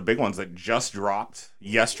actually one of the big ones that just dropped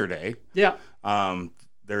yesterday. Yeah.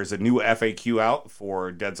 There's a new FAQ out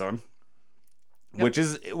for Dead Zone, which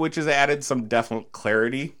is added some definite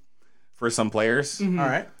clarity for some players. Mm-hmm. All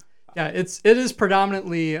right. Yeah, it is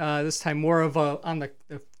predominantly this time more of a on the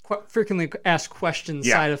frequently asked questions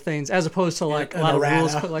side of things, as opposed to like a lot of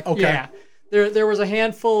rules. Like, okay. There was a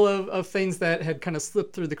handful of things that had kind of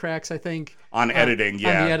slipped through the cracks, I think. On editing, On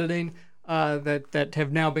the editing, that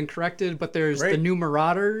have now been corrected. But there's the new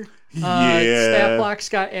Marauder stat blocks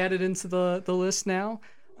got added into the list now.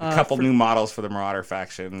 A couple new models for the Marauder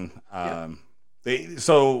faction.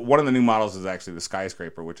 So one of the new models is actually the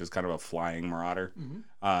Skyscraper, which is kind of a flying Marauder.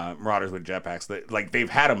 Mm-hmm. Marauders with jetpacks. They've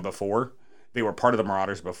had them before. They were part of the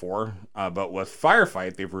Marauders before, but with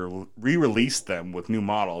Firefight, they've re-released them with new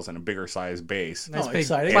models and a bigger size base. Nice big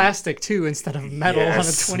exciting. plastic too, instead of metal on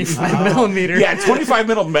a 25 millimeter. Yeah, 25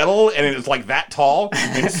 mil metal, and it's like that tall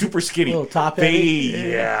and it's super skinny. A little top heavy.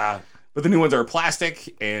 But the new ones are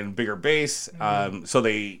plastic and bigger base. So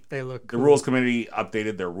they look the cool. rules committee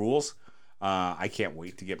updated their rules. I can't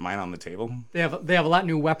wait to get mine on the table. They have a lot of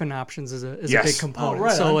new weapon options as a big component.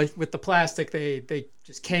 right so on. like, with the plastic, they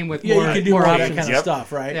just came with Yeah, more, you can do more all that options. kind of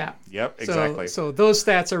stuff, right? Yeah. Yep, exactly. So those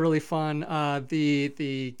stats are really fun.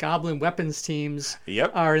 The Goblin weapons teams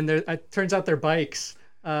are in their. Turns out they're bikes.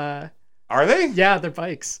 Are they? Yeah, they're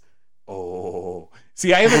bikes. Oh,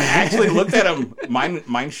 see, I haven't actually looked at them.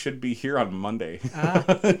 Mine should be here on Monday,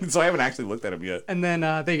 so I haven't actually looked at them yet. And then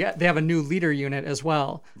they have a new leader unit as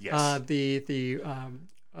well. Yes. The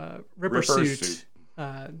Ripper suit.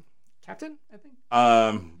 Captain, I think.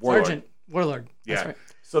 Warlord. Sergeant. Warlord. Yeah. That's right.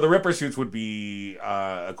 So the Ripper suits would be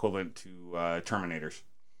equivalent to Terminators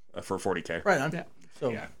for 40K. Right on. Yeah. So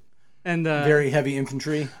Yeah. And very heavy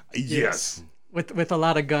infantry. Yes. With a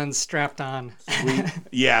lot of guns strapped on.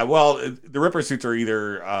 Yeah. Well, the Ripper suits are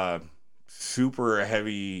either super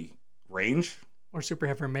heavy range. Or super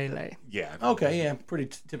heavy melee. Yeah. Okay, yeah, pretty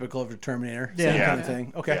typical of a Terminator. Yeah. Same kind of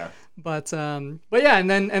thing. Okay. Yeah. But yeah, and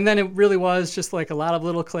then it really was just like a lot of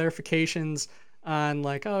little clarifications on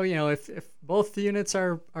like, oh, you know, if both the units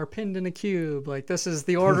are pinned in a cube, like this is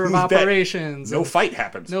the order of operations. No fight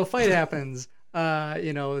happens. No fight happens.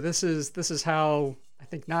 You know, this is how I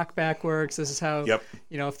think knockback works. This is how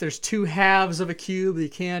you know, if there's two halves of a cube, you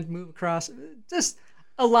can't move across. Just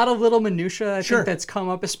a lot of little minutia I think that's come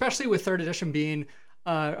up, especially with third edition being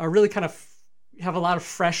a really kind of have a lot of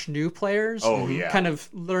fresh new players. Oh yeah. Kind of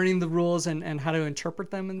learning the rules and how to interpret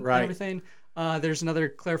them and everything. There's another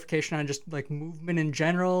clarification on just like movement in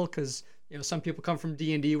general, because you know some people come from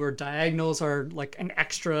D&D where diagonals are like an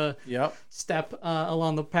extra step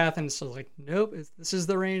along the path, and so like nope, this is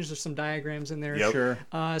the range. There's some diagrams in there. Yep. Sure.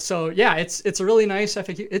 So yeah, it's a really nice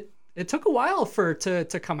FAQ. It took a while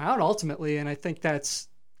to come out ultimately, and I think that's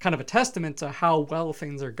kind of a testament to how well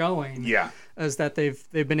things are going. Yeah. Is that they've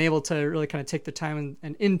been able to really kind of take the time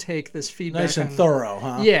and intake this feedback. Nice and thorough,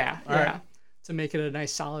 huh? Yeah, All yeah. right. To make it a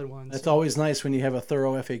nice solid one. That's always nice when you have a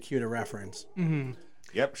thorough FAQ to reference. Mm-hmm.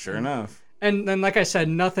 Yep, sure enough. And then, like I said,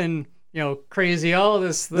 nothing, crazy. Oh,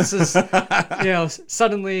 this is,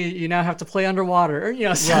 suddenly you now have to play underwater.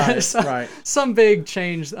 Or, some big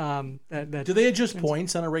change. That do they adjust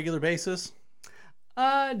points on a regular basis?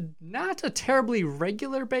 Not a terribly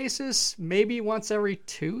regular basis. Maybe once every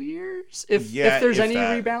 2 years, if there's any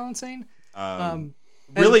rebalancing.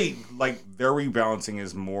 Really, like their rebalancing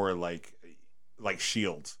is more like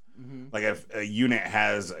shields. Mm-hmm. Like if a unit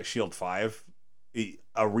has a shield 5,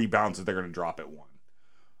 a rebalance is they're going to drop at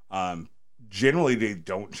 1. Generally, they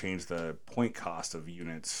don't change the point cost of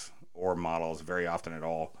units or models very often at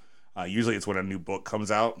all. Usually, it's when a new book comes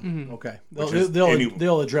out. Mm-hmm. Okay,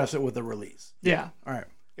 they'll address it with the release. Yeah. All right.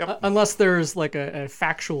 Yep. Unless there's like a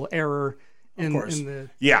factual error in the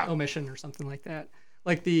omission or something like that.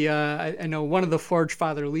 Like I know one of the Forge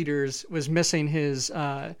Father leaders was missing his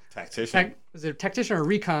tactician. Was it tactician or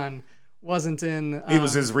recon? Wasn't in. It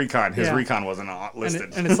was his recon. His recon wasn't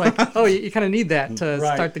listed. And it's like, oh, you kind of need that to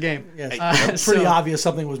start the game. Yes. It's pretty obvious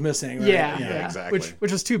something was missing. Right? Yeah, exactly.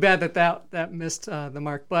 Which was too bad that missed the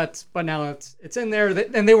mark. But now it's in there,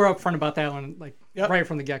 and they were upfront about that one, right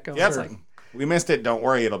from the get go. Yep. We missed it. Don't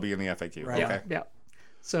worry, it'll be in the FAQ. Right. Okay. Yeah.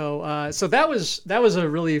 So that was a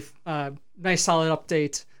really nice solid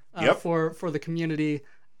update for the community.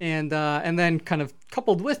 And then kind of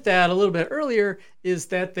coupled with that a little bit earlier is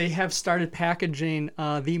that they have started packaging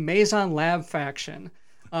the Maison Lab faction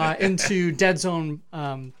into Dead Zone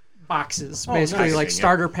boxes, basically nice. like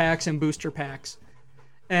starter packs and booster packs.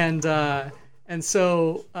 And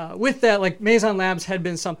so with that, like Maison Labs had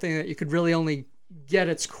been something that you could really only get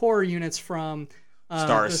its core units from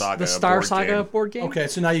the Star Saga board game. Okay,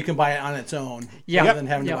 so now you can buy it on its own rather than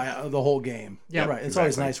having to buy the whole game. Yeah, right. It's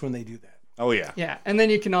always nice when they do that. Oh, yeah. Yeah, and then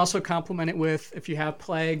you can also complement it with, if you have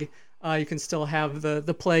Plague, you can still have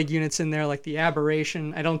the Plague units in there, like the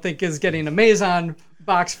Aberration. I don't think is getting a Maison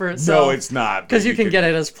box for itself. No, it's not. Because you can get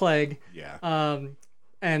it as Plague. Yeah.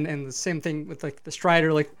 And the same thing with like the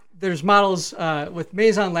Strider. Like there's models with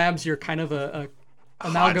Maison Labs, you're kind of a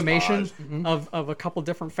amalgamation of a couple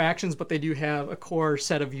different factions, but they do have a core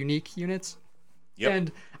set of unique units. Yep.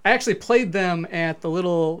 And I actually played them at the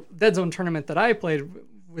little Dead Zone tournament that I played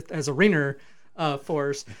with as a ringer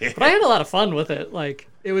force, but I had a lot of fun with it. Like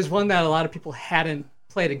it was one that a lot of people hadn't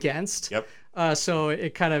played against. Yep. So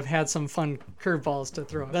it kind of had some fun curveballs to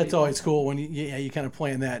throw. That's always cool when you kind of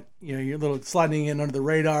playing that. You're a little sliding in under the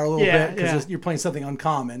radar a little bit because you're playing something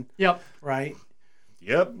uncommon. Yep. Right.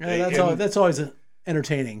 Yep. Yeah, that's always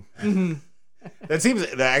entertaining. Mm-hmm. That seems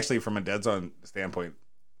that actually from a Dead Zone standpoint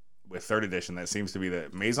with 3rd edition, that seems to be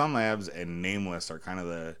that Maison Labs and Nameless are kind of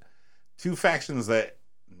the two factions that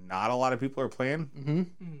not a lot of people are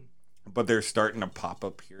playing, but they're starting to pop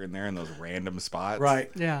up here and there in those random spots.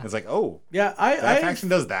 Right. Yeah. It's like, oh, yeah, that faction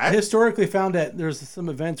does that. Historically found that there's some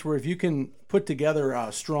events where if you can put together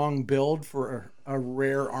a strong build for a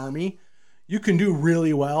rare army, you can do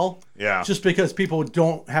really well. Yeah. Just because people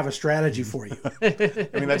don't have a strategy for you. I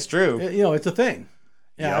mean, that's true. It's a thing.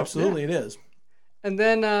 Yeah, absolutely, it is. And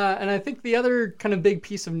then, and I think the other kind of big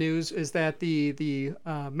piece of news is that the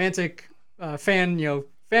Mantic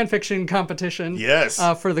fan fiction competition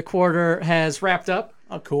for the quarter has wrapped up.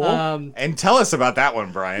 Oh, cool. And tell us about that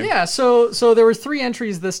one, Brian. Yeah, so there were 3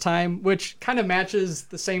 entries this time, which kind of matches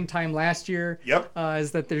the same time last year. Yep.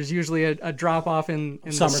 Is that there's usually a drop off in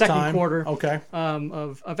the Summertime. 2nd quarter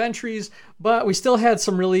of entries. But we still had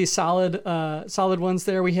some really solid ones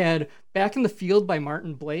there. We had Back in the Field by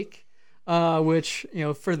Martin Blake, which,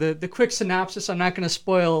 for the quick synopsis, I'm not going to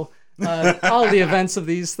spoil all the events of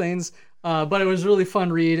these things. But it was a really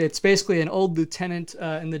fun read. It's basically an old lieutenant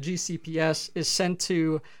in the GCPS is sent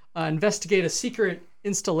to investigate a secret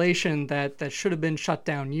installation that should have been shut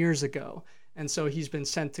down years ago. And so he's been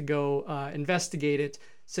sent to go investigate it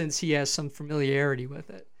since he has some familiarity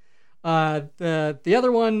with it. The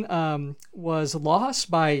other one was Loss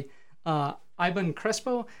by Ivan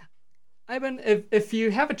Crespo. Ivan, if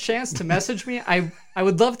you have a chance to message me, I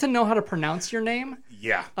would love to know how to pronounce your name.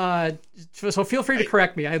 Yeah. So feel free to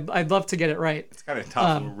correct me. I'd love to get it right. It's kind of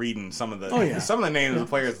tough reading some of the names of the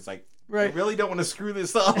players. It's like, I really don't want to screw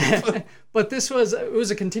this up. But it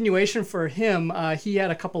was a continuation for him. He had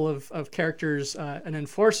a couple of characters, an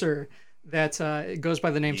enforcer that goes by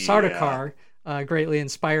the name Sardaukar, greatly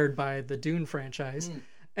inspired by the Dune franchise,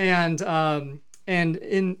 and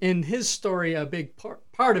in his story, a big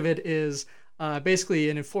part of it is basically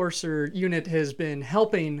an enforcer unit has been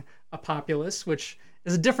helping a populace, which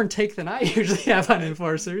is a different take than I usually have on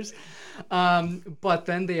enforcers. But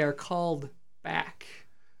then they are called back.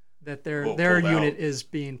 That their unit is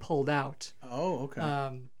being pulled out. Oh,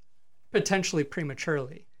 okay. Potentially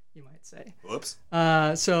prematurely, you might say. Whoops.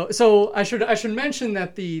 So I should mention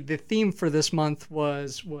that the theme for this month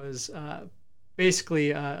was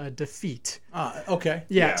basically a defeat. Okay.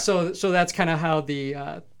 Yeah. So that's kind of how the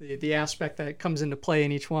aspect that comes into play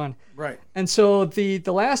in each one. Right. And so the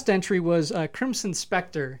last entry was Crimson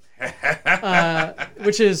Spectre,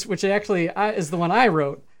 which actually is the one I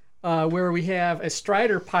wrote. Where we have a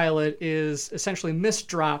Strider pilot is essentially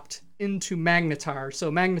misdropped into Magnetar.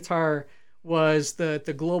 So Magnetar was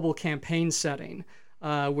the global campaign setting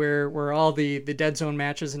where all the Dead Zone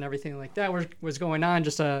matches and everything like that was going on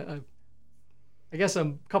just I guess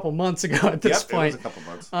a couple months ago at this point. It was a couple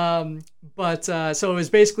months. So it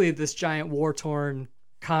was basically this giant war-torn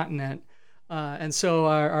continent. And so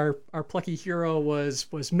our plucky hero was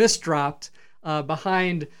misdropped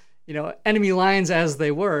behind enemy lines as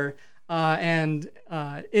they were, and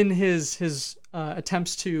in his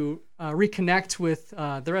attempts to reconnect with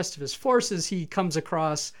the rest of his forces, he comes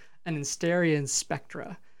across an Insterian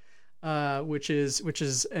Spectra, which is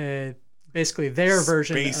basically their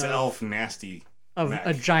version Space elf nasty of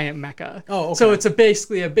a giant mecha. Oh, okay. So it's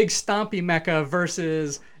basically a big stompy mecha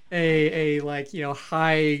versus a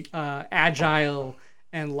high agile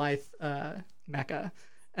and lithe mecha.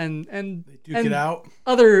 And they duke it out.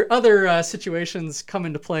 Other situations come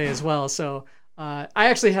into play as well. So I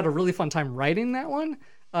actually had a really fun time writing that one.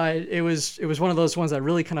 It was one of those ones that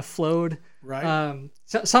really kind of flowed. Right.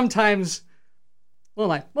 Sometimes, well,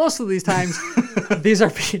 like most of these times, these are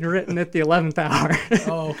being written at the 11th hour.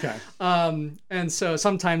 Oh, okay. And so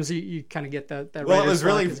sometimes you kind of get that. Well, it was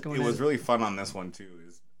really fun on this one too.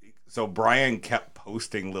 So Brian kept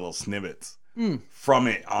posting little snippets from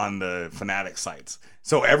it on the Fanatic sites.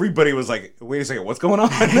 So everybody was like, wait a second, what's going on?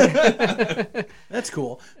 That's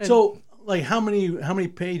cool. So like how many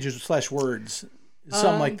pages / words?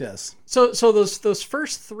 Something like this. So those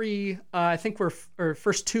first three, I think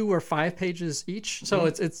first 2 or 5 pages each. So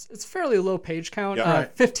it's fairly low page count. Yeah,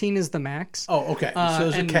 right. 15 is the max. Oh, okay. So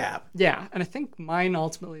there's a cap. Yeah, and I think mine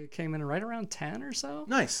ultimately came in right around 10 or so.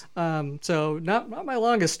 Nice. So not my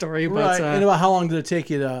longest story, but right. And about how long did it take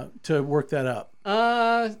you to work that up?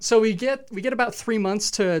 So we get about 3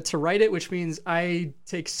 months to write it, which means I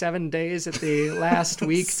take 7 days at the last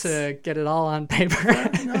week to get it all on paper.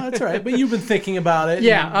 No, that's all right. But you've been thinking about it.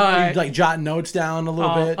 Yeah. You've, like jotting notes down a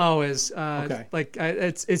little bit. Always. Okay. Like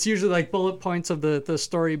it's usually like bullet points of the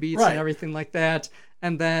story beats and everything like that.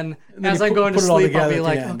 And then as I go into sleep, I'll be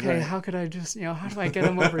like, okay, how could I just, how do I get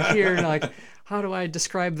them over here? And like, how do I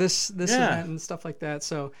describe this event and stuff like that?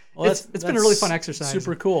 So it's been a really fun exercise.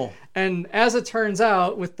 Super cool. And as it turns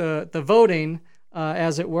out with the voting,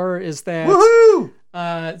 as it were, is that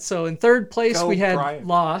woohoo! So in third place we had Brian.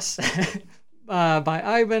 Loss by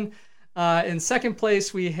Ivan. In second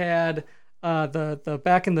place we had the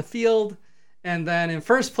Back in the Field, and then in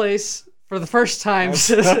first place for the first time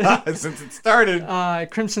since it started,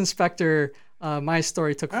 Crimson Spectre. My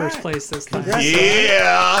story took first place this time.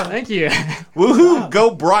 Yeah. Thank you. Woohoo!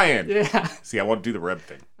 Go Brian. Yeah. See, I want to do the Reb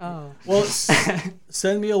thing. Oh. Well,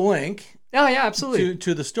 send me a link. Oh yeah, absolutely.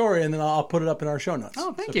 To the story, and then I'll put it up in our show notes.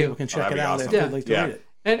 Oh, thank so you. People can check it out awesome. if they'd like to read it.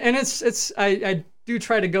 And it's I do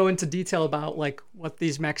try to go into detail about like what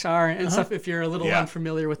these mechs are and stuff if you're a little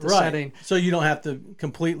unfamiliar with the setting. So you don't have to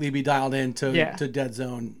completely be dialed in to Dead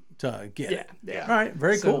Zone to get it. Yeah. All right.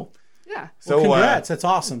 Very cool. Yeah. So well, congrats. That's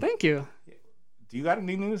awesome. Thank you. Do you got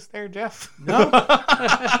any news there, Jeff? No. We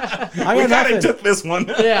kind of took this one.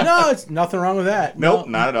 Yeah. No, it's nothing wrong with that. Nope,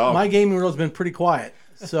 not at all. My gaming world's been pretty quiet.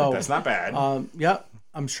 So that's not bad. Yep.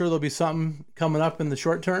 I'm sure there'll be something coming up in the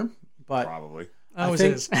short term, but probably. I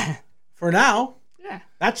think for now,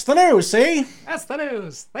 that's the news. See, that's the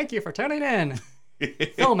news. Thank you for tuning in.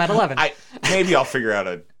 Film at 11. Maybe I'll figure out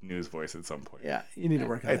a news voice at some point. Yeah, you need to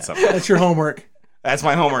work on that. That's your homework. That's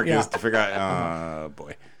my homework is to figure out. Oh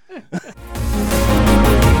boy.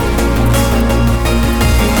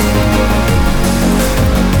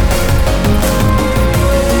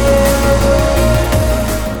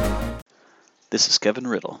 This is Kevin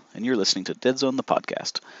Riddle, and you're listening to Dead Zone the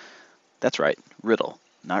podcast. That's right, Riddle.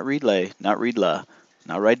 Not Reedlay, not Reedla,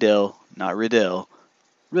 not Rydell, not Riddell.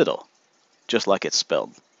 Riddle. Just like it's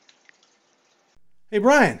spelled. Hey,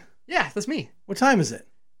 Brian. Yeah, that's me. What time is it?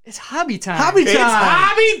 It's hobby time. Hobby time. It's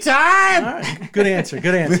hobby time. All right. Good answer.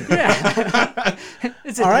 Good answer. Yeah.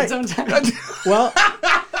 It's a Dead Zone time. Well,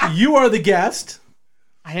 you are the guest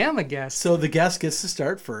I am a guest. So the guest gets to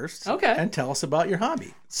start first. Okay. And tell us about your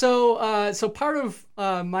hobby. So part of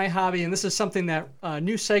my hobby, and this is something that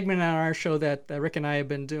new segment on our show that Rick and I have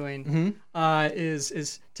been doing,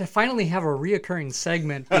 is to finally have a reoccurring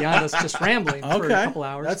segment beyond us just rambling for a couple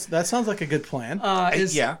hours. That sounds like a good plan.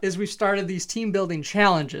 Is we've started these team building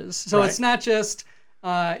challenges. So it's not just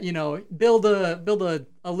build a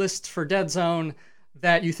list for Dead Zone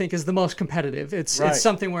that you think is the most competitive. It's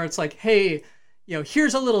something where it's like, hey,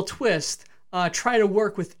 here's a little twist. Try to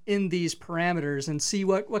work within these parameters and see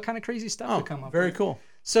what kind of crazy stuff to come up with. Very cool.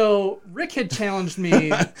 So Rick had challenged me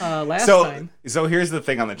last time. So here's the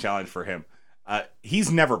thing on the challenge for him.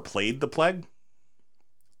 He's never played the Plague.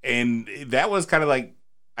 And that was kind of like,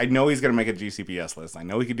 I know he's going to make a GCPS list. I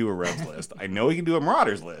know he can do a Revs list. I know he can do a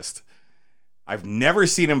Marauders list. I've never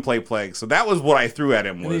seen him play Plague. So that was what I threw at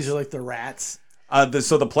him. And these are like the rats.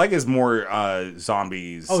 So the Plague is more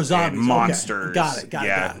zombies, and monsters. Okay.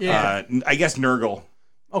 Got it. Yeah. I guess Nurgle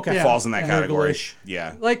falls in that category. Nurgle-ish.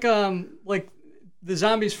 Yeah. Like the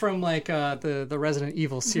zombies from the Resident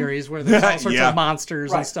Evil series where there's all sorts of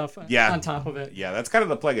monsters and stuff on top of it. Yeah, that's kind of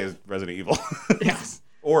the Plague is Resident Evil. Yes.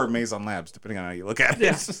 Or Maison Labs, depending on how you look at it.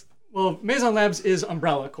 Yes. Well, Maison Labs is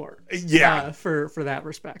Umbrella Corps. Yeah. For that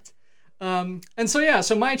respect.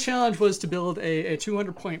 So my challenge was to build a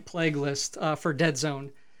 200-point Plague list for Dead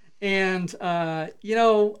Zone. And, I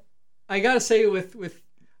got to say with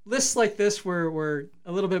lists like this where we're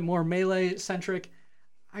a little bit more melee-centric,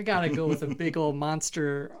 I got to go with a big old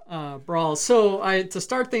monster brawl. So to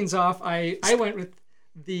start things off, I went with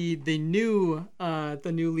the new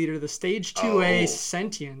leader, the Stage 2A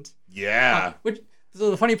Sentient. Yeah. So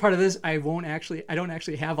the funny part of this, I don't actually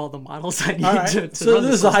have all the models I need to So run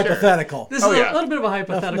this is a hypothetical. This is a little bit of a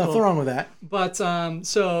hypothetical. Nothing wrong with that. But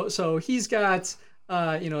so he's got a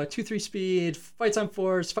 2/3 speed, fights on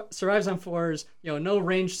 4s, survives on 4s, no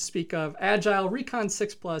range to speak of, agile, recon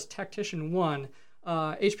 6+, tactician 1,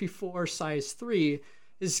 HP 4, size 3.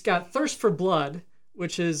 He's got thirst for blood,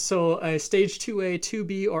 which is a stage 2A,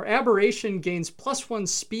 2B, or aberration gains +1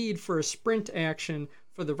 speed for a sprint action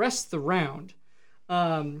for the rest of the round.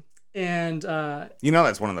 That's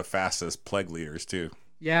one of the fastest Plague leaders too.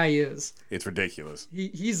 Yeah, he is. It's ridiculous.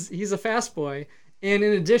 He's a fast boy, and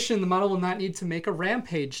in addition, the model will not need to make a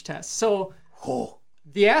rampage test. So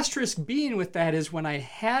the asterisk being with that is when I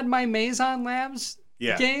had my Maison Labs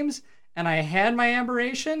games and I had my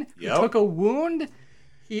aberration, he took a wound.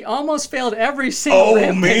 He almost failed every single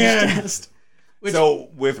rampage test. So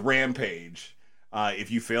with rampage,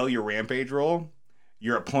 if you fail your rampage roll,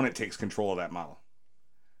 your opponent takes control of that model.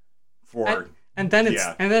 And then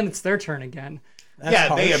it's their turn again.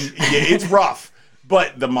 It's rough.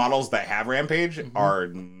 But the models that have rampage are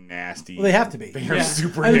nasty. Well, they have to be. They're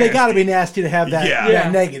super nasty. They got to be nasty to have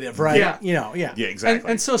that negative, right? Yeah. Yeah,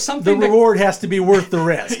 exactly. And so something the reward has to be worth the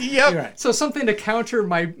risk. Yep. Right. So something to counter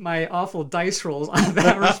my awful dice rolls on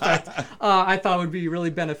that respect, I thought would be really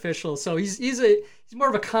beneficial. So he's more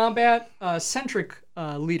of a combat centric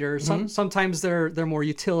leader. Sometimes they're more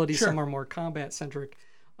utility, some are more combat centric.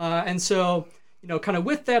 And so, kind of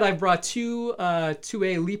with that, I've brought two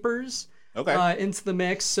 2A leapers into the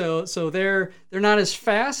mix. So they're not as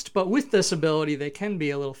fast, but with this ability, they can be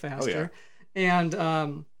a little faster.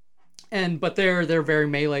 But they're very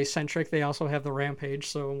melee centric. They also have the rampage,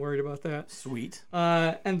 so I'm worried about that. Sweet.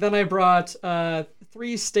 And then I brought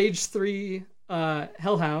 3 stage 3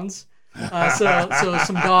 hellhounds. So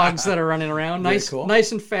some dogs that are running around,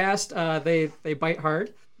 nice and fast. They bite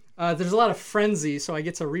hard. There's a lot of frenzy, so I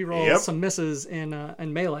get to reroll some misses in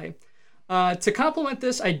melee. To complement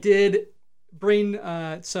this, I did bring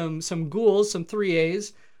some ghouls, some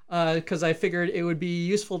 3As, because I figured it would be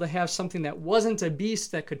useful to have something that wasn't a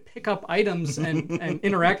beast that could pick up items and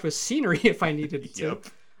interact with scenery if I needed to.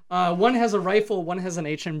 One has a rifle, one has an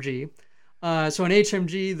HMG. So an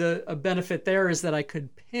HMG, a benefit there is that I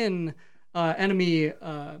could pin enemy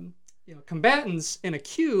combatants in a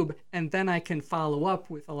cube, and then I can follow up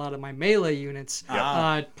with a lot of my melee units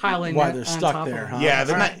piling while they're on stuck top there. Of huh? Yeah,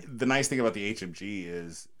 the nice thing about the HMG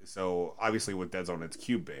is, so obviously with Dead Zone it's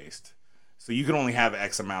cube based, so you can only have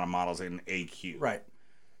X amount of models in a cube. Right.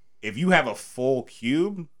 If you have a full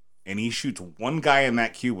cube and he shoots one guy in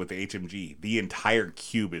that cube with the HMG, the entire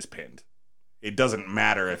cube is pinned. It doesn't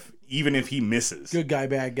matter even if he misses. Good guy,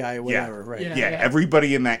 bad guy, whatever. Yeah. Right. Yeah,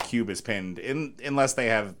 everybody in that cube is pinned, unless they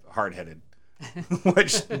have hard-headed,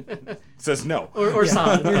 which says no. Or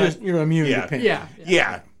solid. You're immune to pain.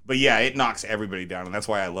 Yeah. But it knocks everybody down, and that's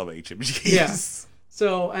why I love HMGs. Yeah.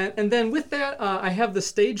 So, and then with that, I have the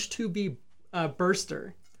Stage 2B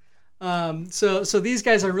Burster. So these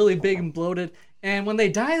guys are really big and bloated, and when they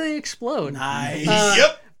die, they explode. Nice.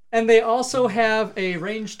 Yep. And they also have a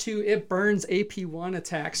range 2, it burns AP1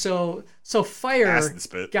 attack. So fire Acid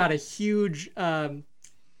spit. got a huge.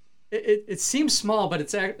 It seems small, but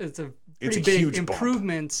it's a pretty big huge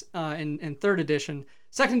improvement in 3rd edition.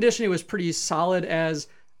 2nd edition, it was pretty solid as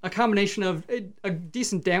a combination of a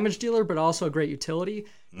decent damage dealer, but also a great utility.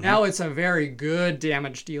 Now it's a very good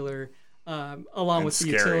damage dealer, along with the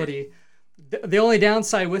utility. The only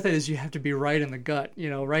downside with it is you have to be right in the gut,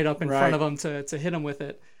 right up in front of them to hit them with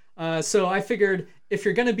it. So I figured if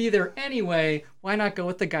you're going to be there anyway, why not go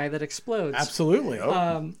with the guy that explodes? Absolutely.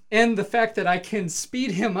 And the fact that I can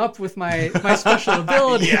speed him up with my special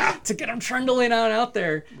ability to get him trundling on out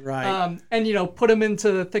there. Right. And, put him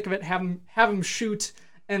into the thick of it, have him shoot,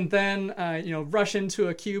 and then, rush into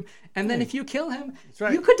a cube. And then if you kill him,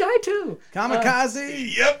 you could die too.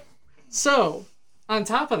 Kamikaze. Yep. So, on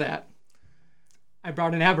top of that, I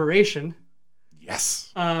brought an aberration.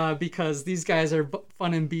 Yes. Because these guys are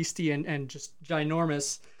fun and beastie and just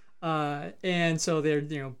ginormous. And so they're,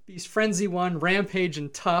 Beast Frenzy 1, Rampage,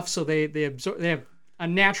 and Tough. So they have a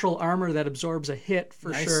natural armor that absorbs a hit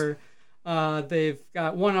for sure. They've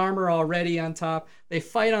got 1 armor already on top. They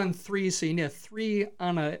fight on 3, so you need a 3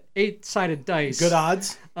 on a 8-sided dice. Good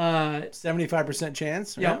odds. 75%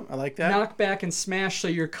 chance. Yeah, I like that. Knockback and smash. So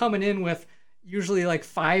you're coming in with usually like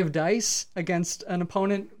 5 dice against an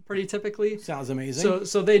opponent, pretty typically. Sounds amazing.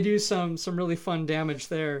 So they do some really fun damage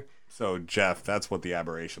there. So Jeff, that's what the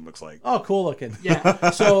aberration looks like. Oh, cool looking.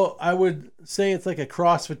 Yeah. So I would say it's like a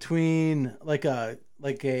cross between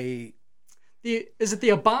is it the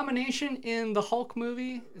Abomination in the Hulk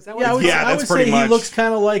movie? Is that what I would that's say pretty much. He looks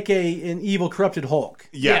kind of like an evil, corrupted Hulk.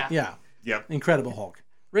 Yeah. Yep. Incredible Hulk.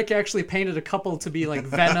 Rick actually painted a couple to be like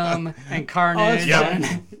Venom and Carnage.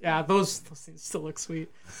 Those things still look sweet.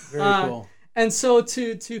 Very cool. And so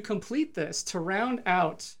to complete this, to round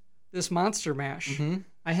out this Monster Mash,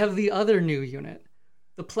 I have the other new unit,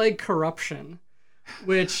 the Plague Corruption,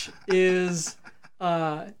 which is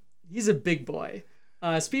he's a big boy.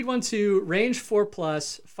 Speed 1/2, range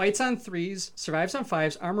 4+, fights on 3s, survives on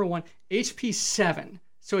 5s, armor 1, HP 7.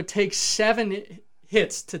 So it takes 7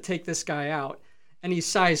 hits to take this guy out. And he's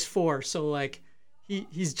size 4, so like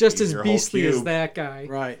he's just as beastly as that guy.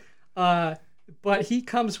 Right. But he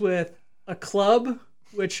comes with a club,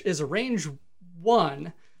 which is a range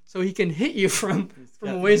 1, so he can hit you from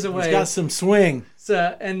a ways away. He's got some swing.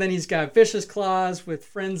 So, and then he's got Vicious Claws with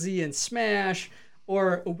Frenzy and Smash,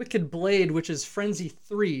 or a Wicked Blade, which is Frenzy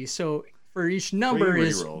 3. So for each number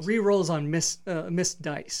is rerolls on missed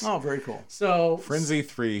dice. Oh, very cool. So Frenzy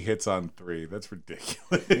 3 hits on 3. That's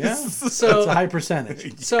ridiculous. Yeah, so it's a high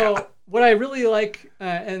percentage. So what I really like,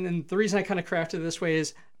 and the reason I kind of crafted it this way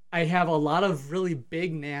is I have a lot of really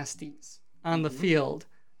big nasties on the field.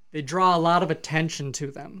 They draw a lot of attention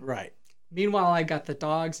to them. Right. Meanwhile, I got the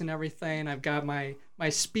dogs and everything. I've got my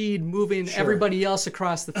speed moving everybody else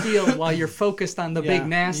across the field while you're focused on the big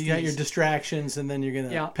nasties. You got your distractions, and then you're going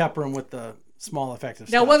to pepper them with the small effective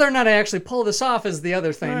stuff. Now, whether or not I actually pull this off is the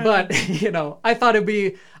other thing. Right. But, I thought it'd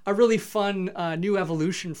be a really fun new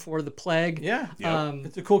evolution for the Plague. Yeah.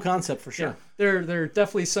 It's a cool concept for sure. Yeah. There are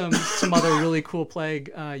definitely some other really cool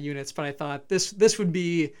Plague units, but I thought this would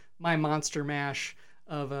be my Monster Mash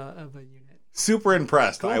of a unit. Super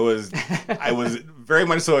impressed. Cool. I was very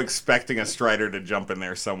much so expecting a Strider to jump in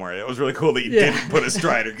there somewhere. It was really cool that you didn't put a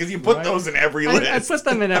Strider, because you put those in every list. I put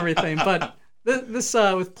them in everything, but this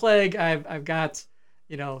with Plague, I've got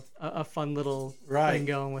a fun little thing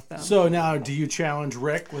going with them. So now, do you challenge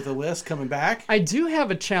Rick with a list coming back? I do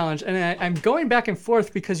have a challenge, and I'm going back and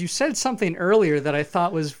forth because you said something earlier that I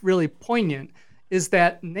thought was really poignant. Is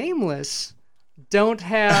that Nameless don't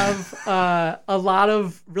have a lot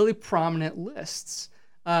of really prominent lists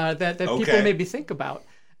that people maybe think about.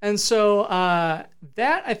 And so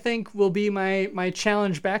that, I think, will be my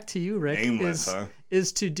challenge back to you, Rick. Nameless,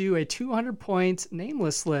 is to do a 200-point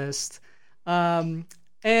Nameless list and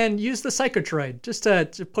use the Psychotroid just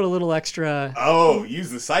to put a little extra... Oh, use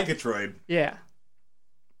the Psychotroid. Yeah.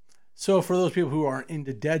 So for those people who aren't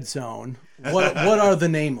into Dead Zone, what are the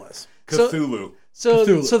Nameless? Cthulhu. So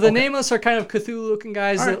the Nameless are kind of Cthulhu-looking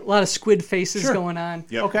guys. Right. A lot of squid faces going on.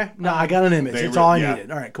 Yep. Okay. No, I got an image. That's all I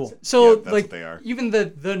needed. All right, cool. So that's what they are. Even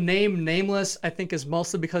the name Nameless, I think, is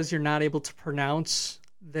mostly because you're not able to pronounce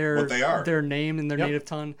their name in their native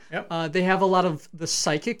tongue. Yep. They have a lot of the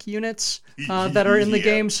psychic units that are in the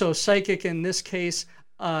game. So psychic in this case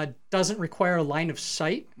doesn't require a line of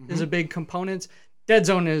sight is a big component. Dead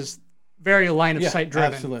Zone is very line of sight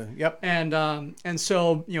driven. Absolutely. Yep. And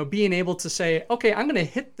so being able to say, okay, I'm going to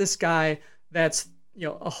hit this guy that's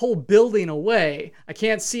a whole building away. I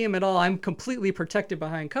can't see him at all. I'm completely protected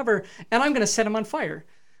behind cover, and I'm going to set him on fire.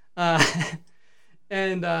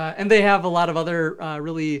 And they have a lot of other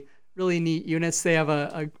really neat units. They have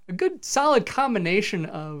a good solid combination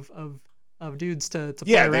of dudes to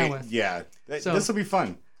play around with. Yeah, so, this will be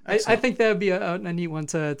fun. I think that would be a neat one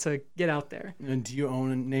to get out there. And do you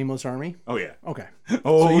own a Nameless Army? Oh yeah. Okay.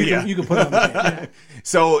 Oh so yeah. You can put it on the game.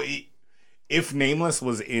 So if Nameless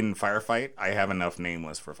was in Firefight, I have enough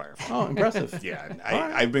Nameless for Firefight. Oh, impressive. Yeah,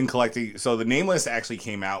 I've been collecting. So the Nameless actually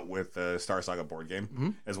came out with the Star Saga board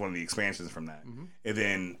game as one of the expansions from that. And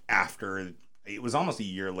then after, it was almost a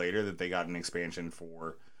year later that they got an expansion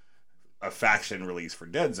for a faction release for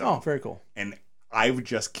Dead Zone. Oh, very cool. And I've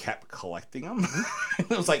just kept collecting them.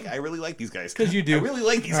 I was like, I really like these guys. Because you do. I really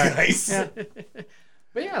like these guys. Yeah.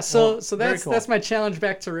 But yeah, so that's my challenge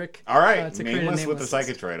back to Rick. All right, Nameless with the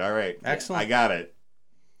Psychotroid. All right, excellent. I got it.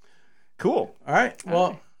 Cool. All right.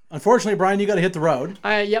 Well, unfortunately, Brian, you got to hit the road.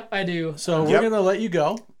 Yep, I do. So we're gonna let you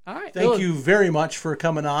go. All right. Thank you very much for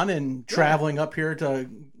coming on and traveling up here to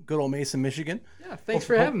good old Mason, Michigan. Yeah, thanks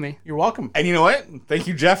for having me. You're welcome. And you know what? Thank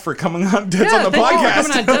you, Jeff, for coming on Deads on the podcast.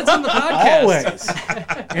 For coming on Deads on the podcast.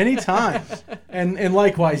 Always. Anytime. And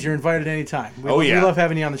likewise, you're invited anytime. We love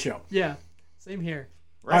having you on the show. Yeah. Same here.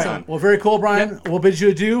 Right on. Well, very cool, Brian. Yep. We'll bid you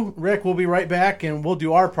adieu. Rick, we'll be right back, and we'll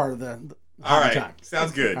do our part of the all right. time.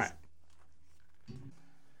 Sounds good. All right.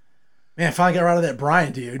 Man, finally got rid of that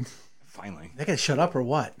Brian, dude. Finally. That guy shut up or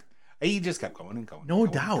what? He just kept going and going. No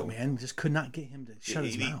doubt, man. Just could not get him to shut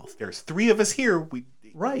his mouth. There's 3 of us here.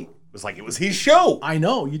 Right. It was like it was his show. I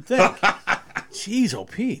know. You'd think. Jeez, oh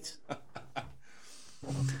Pete.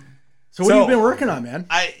 So what have you been working on, man?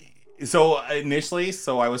 Initially,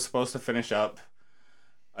 I was supposed to finish up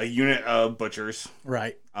a unit of butchers.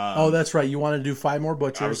 Right. That's right. You wanted to do 5 more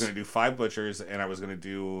butchers. I was going to do 5 butchers, and I was going to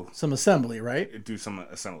do some assembly, right? Do some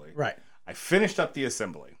assembly. Right. I finished up the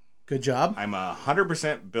assembly. Good job. I'm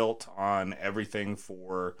 100% built on everything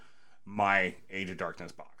for my Age of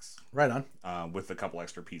Darkness box. Right on. With a couple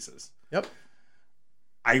extra pieces. Yep.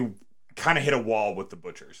 I kind of hit a wall with the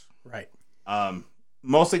butchers. Right.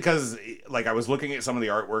 Mostly because, I was looking at some of the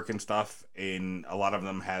artwork and stuff, and a lot of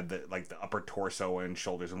them had the upper torso and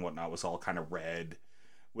shoulders and whatnot was all kind of red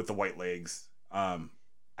with the white legs. I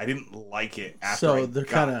didn't like it after they're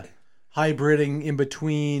kind of hybriding in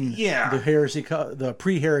between the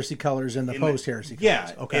pre-heresy colors and the post-heresy colors.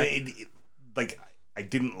 Yeah. Okay. I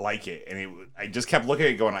didn't like it, and I just kept looking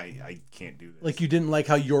at it going, I can't do this. Like, you didn't like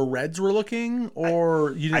how your reds were looking,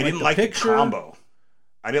 or you didn't like the picture? The combo.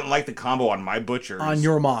 I didn't like the combo on my butchers. On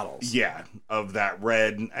your models. Yeah, of that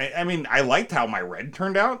red. I mean, I liked how my red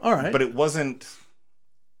turned out. All right. But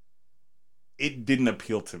it didn't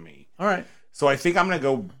appeal to me. All right. So I think I'm going to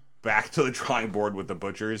go back to the drawing board with the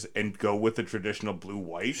butchers and go with the traditional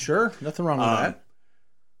blue-white. Sure, nothing wrong with that.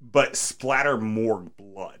 But splatter more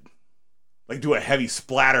blood. Do a heavy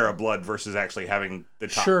splatter of blood versus actually having the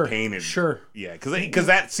top painted. Sure. Yeah, because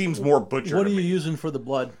that seems more butcher. What are you using for the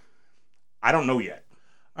blood? I don't know yet.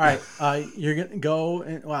 All right, you're gonna go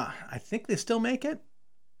and I think they still make it.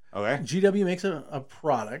 Okay. GW makes a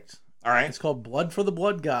product. All right. It's called Blood for the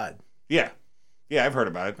Blood God. Yeah, I've heard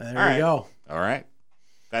about it. There you go. All right,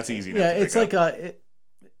 that's easy. Yeah, it's like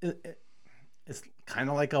it's kind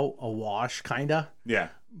of like a wash, kinda. Yeah.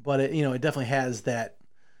 But it definitely has that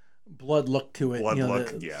blood look to it. Blood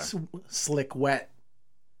look, slick, wet.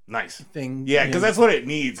 Nice thing. Yeah, because that's what it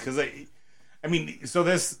needs. Because I mean, so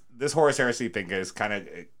this Horus Heresy thing has kind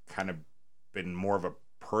of been more of a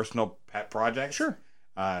personal pet project. Sure.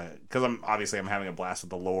 Because I'm having a blast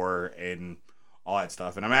with the lore and all that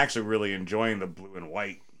stuff, and I'm actually really enjoying the blue and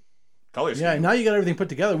white colors. Yeah, now you got everything put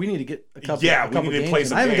together. We need to get a couple. Yeah, we need to play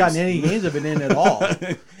some. I haven't gotten any games I've been in at all.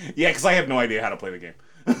 Yeah, because I have no idea how to play the game.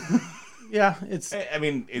 Yeah, it's. I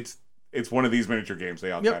mean, it's one of these miniature games.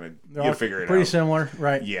 They all kind of you figure it out. Pretty similar,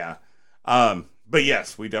 right? Yeah. But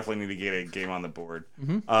yes, we definitely need to get a game on the board.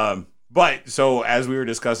 Mm-hmm. But so as we were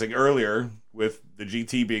discussing earlier, with the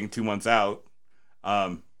GT being 2 months out,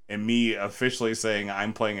 and me officially saying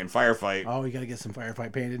I'm playing in Firefight. Oh, you got to get some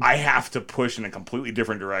Firefight painted. I have to push in a completely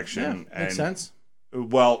different direction. Yeah, makes sense.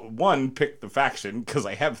 Well, one, pick the faction because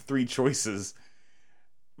I have 3 choices: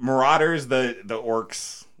 Marauders, the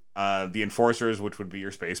orcs, the Enforcers, which would be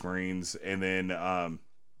your Space Marines, and then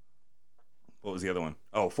what was the other one?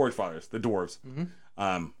 Oh, Forge Fathers, the dwarves.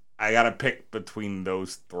 Mm-hmm. I gotta pick between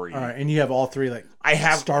those 3. All right, and you have all 3 I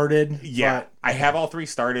have started. Yeah, I have all 3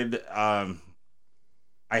 started.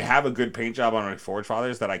 I have a good paint job on my Forge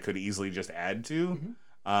Fathers that I could easily just add to.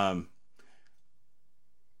 Mm-hmm.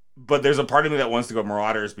 But there's a part of me that wants to go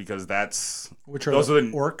Marauders because those are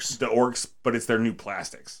the Orcs? The Orcs, but it's their new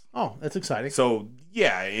plastics. Oh, that's exciting. So,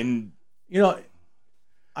 yeah.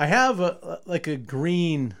 I have a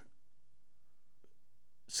green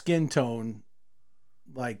skin tone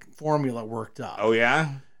formula worked up. Oh,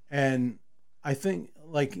 yeah? And I think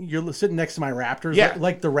you're sitting next to my raptors, yeah.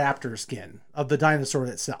 like the raptor skin of the dinosaur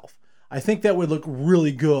itself. I think that would look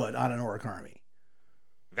really good on an orc army.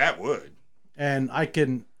 That would. And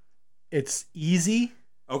it's easy.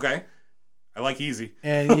 Okay. I like easy.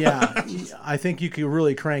 And yeah, I think you could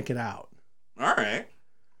really crank it out. All right.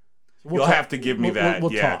 You'll have to give me that. We'll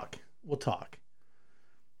talk. We'll talk.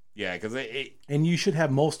 Yeah, because and you should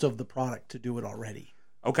have most of the product to do it already.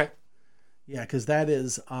 Okay. Yeah, because that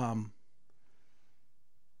is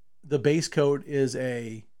the base coat is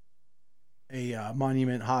a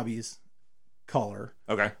Monument Hobbies color.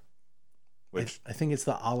 Okay. I think it's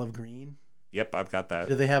the olive green. Yep, I've got that.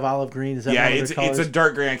 Do they have olive green? Is that it's a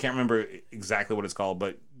dark green. I can't remember exactly what it's called,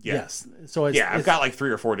 but yeah. Yes. So I've got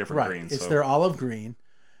 3 or 4 different greens. It's their olive green,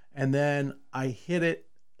 and then I hit it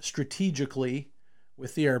strategically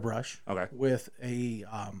with the airbrush. Okay. With a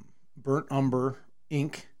burnt umber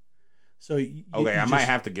ink. So I might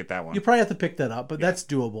have to get that one. You probably have to pick that up, but that's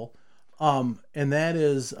doable. And that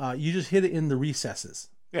is you just hit it in the recesses.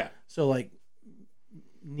 Yeah. So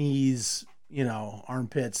knees,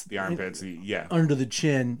 armpits. The armpits, yeah. Under the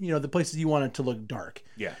chin, the places you want it to look dark.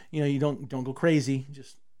 Yeah. You don't go crazy,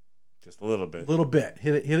 just a little bit. A little bit.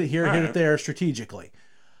 Hit it here, hit it there strategically.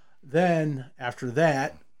 Then after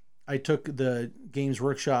that, I took the Games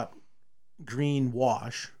Workshop green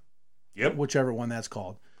wash. Yep. Whichever one that's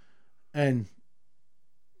called. And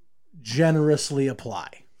generously apply.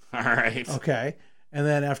 All right. Okay. And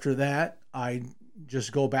then after that, I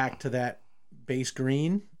just go back to that base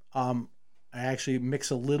green. I actually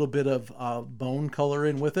mix a little bit of bone color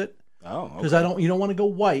in with it. Oh, okay. Because you don't want to go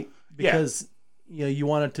white because you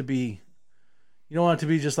want it to be, you don't want it to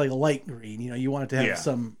be just like a light green. You want it to have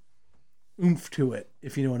some oomph to it,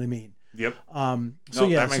 if you know what I mean. Yep. So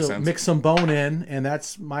that makes sense. Mix some bone in, and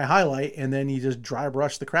that's my highlight. And then you just dry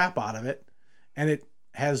brush the crap out of it, and it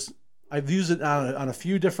has. I've used it on a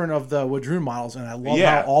few different of the Wadroon models, and I love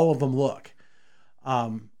how all of them look.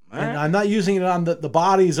 And I'm not using it on the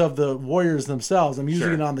bodies of the warriors themselves. I'm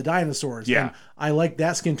using it on the dinosaurs. Yeah. And I like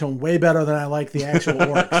that skin tone way better than I like the actual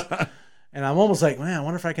orcs. And I'm almost like, man, I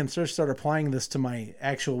wonder if I can start applying this to my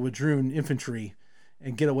actual Wadroon infantry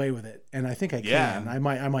and get away with it. And I think I can. Yeah. I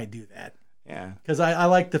might do that. Yeah. Because I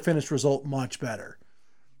like the finished result much better.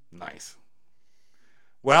 Nice.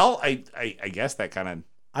 Well, I guess that kind of...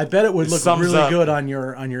 I bet it would look really good on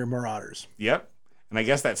your Marauders. Yep. And I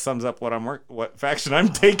guess that sums up what faction I'm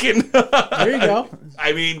taking. There you go.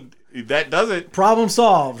 I mean, that does it. Problem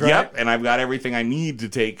solved, right? Yep. And I've got everything I need to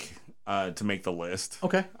take to make the list.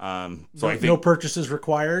 Okay. So I think no purchases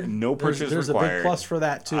required. No purchases required. There's a big plus for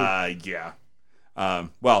that too. Yeah.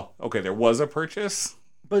 Well, okay, there was a purchase,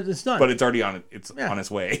 but it's done. But it's already on its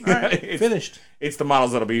way. All right, finished. It's the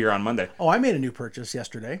models that'll be here on Monday. Oh, I made a new purchase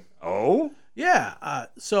yesterday. Oh. Yeah.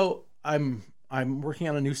 So I'm working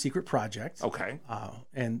on a new secret project. Okay.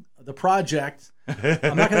 And the project,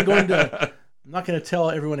 I'm not going to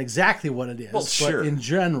tell everyone exactly what it is. Well, sure. But in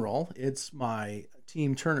general, it's my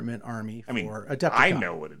team tournament army for Adepticon. I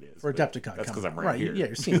know what it is. For Adepticon. That's because I'm right here. Yeah,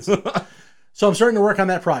 you're seeing something. So I'm starting to work on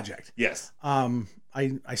that project. Yes.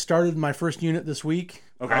 I started my first unit this week.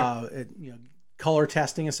 Okay. Color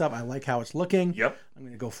testing and stuff. I like how it's looking. Yep. I'm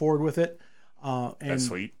going to go forward with it. And that's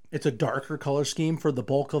sweet. It's a darker color scheme for the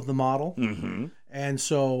bulk of the model. Mm-hmm. And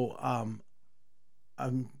so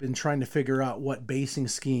I've been trying to figure out what basing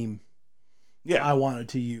scheme I wanted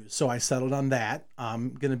to use. So I settled on that.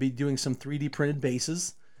 I'm going to be doing some 3D printed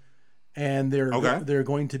bases. And they're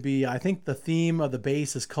going to be, I think the theme of the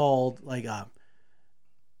base is called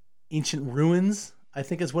Ancient Ruins, I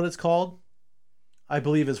think is what it's called. I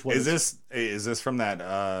believe is what is this from that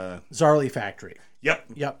Zarly Factory.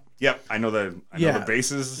 Yep. I know the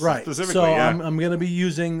bases specifically. So I'm going to be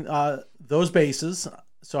using those bases.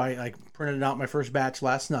 So I printed out my first batch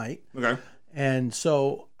last night. Okay. And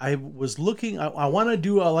so I was looking. I want to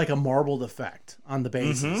do a marbled effect on the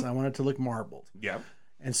bases. Mm-hmm. I want it to look marbled. Yeah.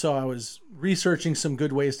 And so I was researching some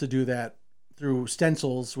good ways to do that through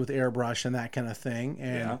stencils with airbrush and that kind of thing.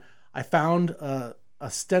 And I found a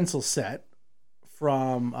stencil set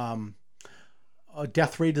from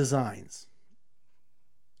Death Ray Designs.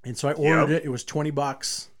 And so I ordered it. It was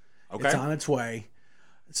 $20. Okay. It's on its way.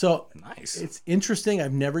 So nice. It's interesting.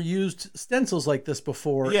 I've never used stencils like this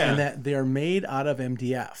before, and that they're made out of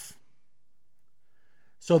MDF.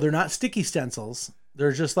 So they're not sticky stencils.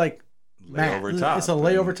 They're just like layover top. It's a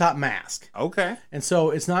layover top mask. Okay. And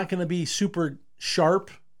so it's not going to be super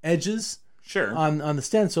sharp edges. Sure. On the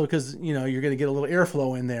stencil, because you're going to get a little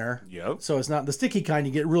airflow in there. Yep. So it's not the sticky kind.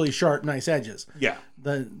 You get really sharp, nice edges. Yeah.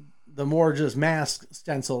 The more just mask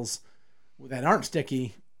stencils that aren't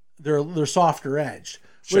sticky, they're softer edged,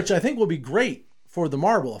 which I think will be great for the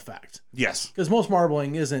marble effect. Yes. Because most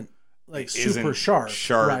marbling isn't super sharp,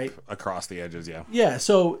 right? Across the edges. Yeah. Yeah.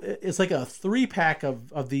 So it's like a 3-pack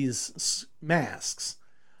of these masks,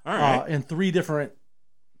 all right, in 3 different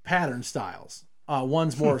pattern styles.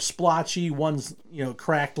 One's more splotchy, one's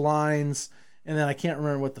cracked lines, and then I can't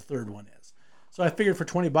remember what the third one is. So I figured for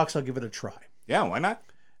 $20 I'll give it a try. Yeah, why not?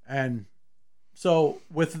 And so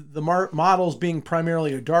with the models being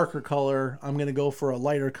primarily a darker color, I'm going to go for a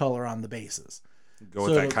lighter color on the bases. Go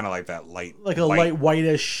with that kind of like that light, like a light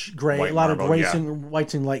whitish gray, white a lot marble, of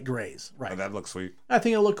whites and light grays. Right. Oh, that looks sweet. I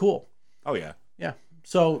think it'll look cool. Oh yeah. Yeah.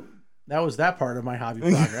 So that was that part of my hobby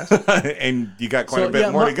progress. And you got quite a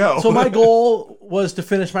bit more to go. So my goal was to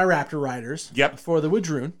finish my Raptor Riders. Yep. For the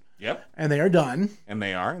W'Drun. Yep. And they are done. And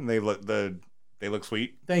they are, and they look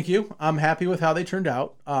sweet. Thank you. I'm happy with how they turned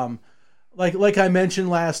out. Like I mentioned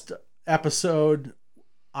last episode,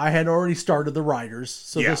 I had already started the Riders,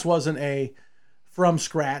 so this wasn't a from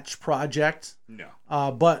scratch project. No.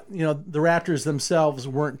 But the Raptors themselves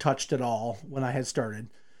weren't touched at all when I had started.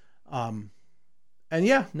 And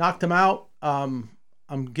yeah, knocked them out. I'm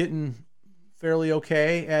getting fairly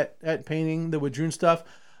okay at painting the W'Drun stuff.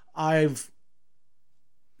 I've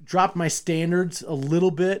dropped my standards a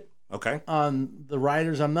little bit. Okay. On the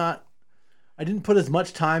Riders, I didn't put as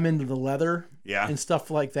much time into the leather and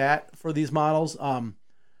stuff like that for these models.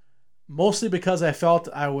 Mostly because I felt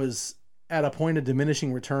I was at a point of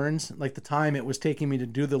diminishing returns. Like the time it was taking me to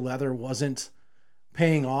do the leather wasn't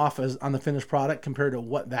paying off as on the finished product compared to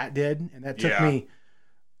what that did. And that took me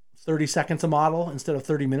 30 seconds a model instead of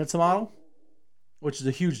 30 minutes a model, which is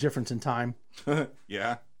a huge difference in time.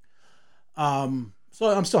 Yeah. So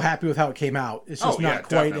I'm still happy with how it came out. It's just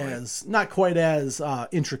not quite as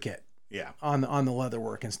intricate. Yeah. On the leather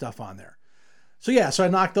work and stuff on there. So I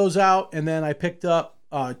knocked those out, and then I picked up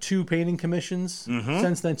 2 painting commissions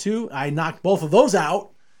since then too. I knocked both of those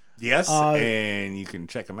out. Yes, and you can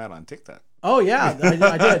check them out on TikTok. Oh yeah,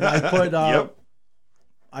 I did. I put. Yep.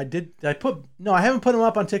 No, I haven't put them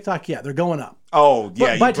up on TikTok yet. They're going up. Oh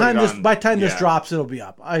yeah. By time this drops, it'll be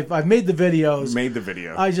up. I've made the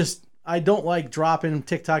videos. I don't like dropping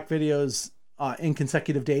TikTok videos in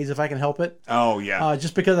consecutive days if I can help it. Oh yeah.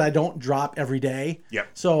 Just because I don't drop every day. Yep.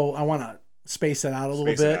 So I want to space it out a little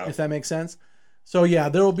bit, if that makes sense. So yeah,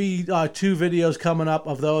 there will be 2 videos coming up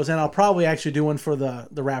of those, and I'll probably actually do one for the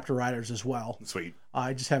Raptor Riders as well. Sweet.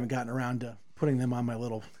 I just haven't gotten around to putting them on my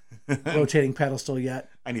little rotating pedestal yet.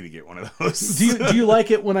 I need to get one of those. Do you like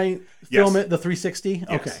it when I film it, the 360?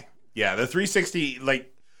 Yes. Okay. Yeah, the 360,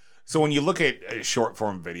 so when you look at short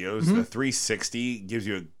form videos, the 360 gives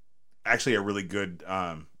you actually a really good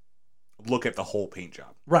look at the whole paint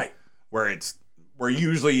job. Right. Where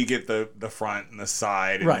usually you get the front and the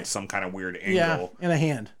side and some kind of weird angle. Yeah, and a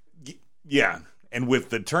hand. Yeah. And with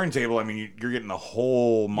the turntable, I mean, you're getting the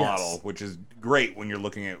whole model, which is great when you're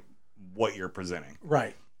looking at what you're presenting.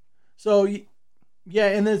 Right. So, yeah,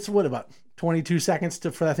 and it's about 22 seconds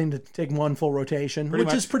for that thing to take one full rotation,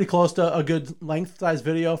 which is pretty close to a good length-size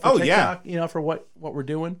video for TikTok, for what we're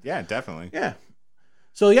doing. Yeah, definitely. Yeah.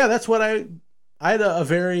 So, yeah, that's what I had a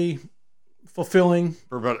very fulfilling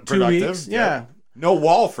 2 weeks. Yeah. No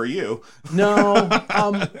wall for you. No.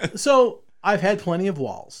 So I've had plenty of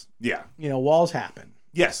walls. Yeah. Walls happen.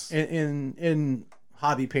 Yes. In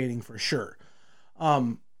hobby painting for sure.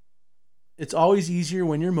 It's always easier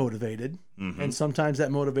when you're motivated, and sometimes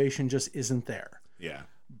that motivation just isn't there. Yeah.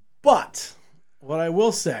 But what I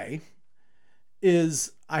will say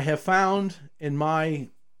is I have found in my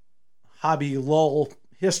hobby lull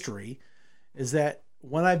history is that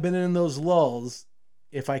when I've been in those lulls,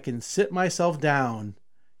 if I can sit myself down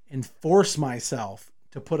and force myself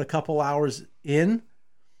to put a couple hours in,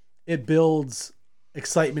 it builds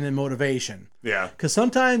excitement and motivation. Yeah. Because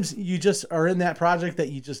sometimes you just are in that project that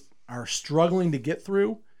you just are struggling to get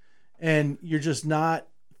through, and you're just not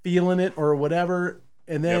feeling it or whatever.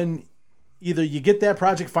 And then either you get that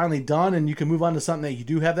project finally done and you can move on to something that you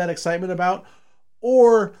do have that excitement about,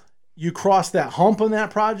 or you cross that hump on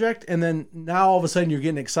that project, and then now all of a sudden you're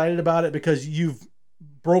getting excited about it because you've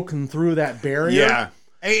broken through that barrier. Yeah.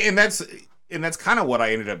 And that's kind of what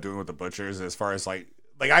I ended up doing with the Butchers, as far as I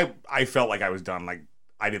felt like I was done. Like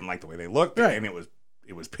I didn't like the way they looked, and it was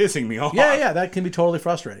pissing me off. Yeah, that can be totally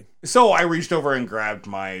frustrating. So I reached over and grabbed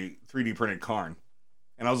my 3D printed Karn,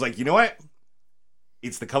 and I was like, you know what?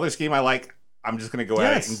 it's the color scheme I like. I'm just going to go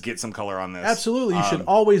ahead and get some color on this. Absolutely. You should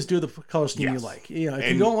always do the color scheme you yes. like.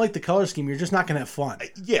 If you don't like the color scheme, you're just not going to have fun.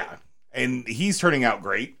 Yeah. And he's turning out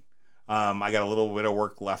great. I got a little bit of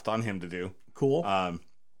work left on him to do. Cool.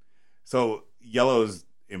 So yellow's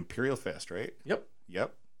Imperial Fist, right? Yep.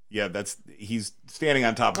 Yeah, he's standing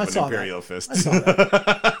on top of an Imperial Fist. I saw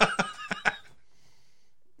that.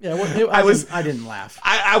 Yeah, I didn't laugh.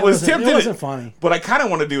 I was tempted. It wasn't funny. What I kind of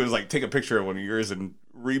want to do is like take a picture of one of yours and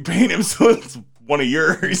repaint him so it's one of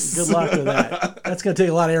yours. Good luck with that. That's going to take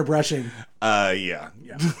a lot of airbrushing. Yeah.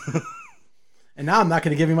 And now I'm not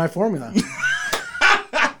going to give you my formula.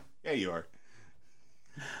 Yeah, you are.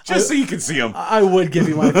 Just so you can see them. I would give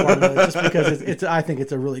you my formula just because I think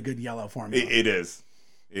it's a really good yellow formula. It is.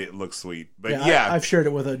 It looks sweet. But I've shared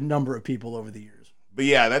it with a number of people over the years. But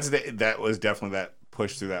yeah, that was definitely that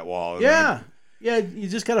push through that wall. And yeah, you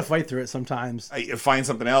just got to fight through it sometimes. I find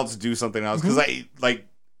something else, do something else, because I like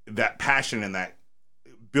that passion and that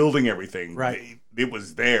building everything. Right, it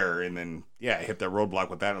was there, and then I hit that roadblock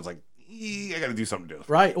with that, and I was like, I got to do something different.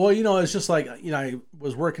 Right. Well, it's just like I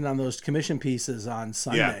was working on those commission pieces on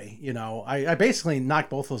Sunday. Yeah. I basically knocked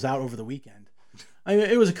both those out over the weekend. I mean,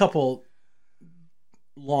 it was a couple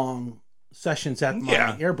long sessions at my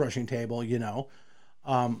airbrushing table,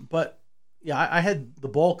 but I had the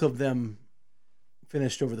bulk of them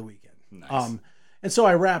finished over the weekend. Nice. And so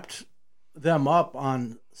I wrapped them up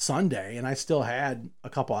on Sunday, and I still had a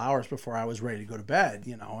couple hours before I was ready to go to bed,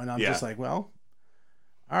 and I'm just like, well,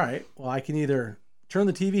 all right, well, I can either turn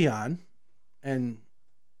the TV on and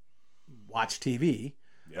watch TV,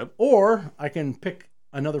 or I can pick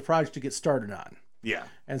another project to get started on. Yeah.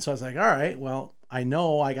 And so I was like, all right, well, I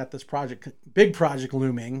know I got this big project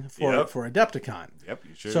looming for Adepticon. Yep,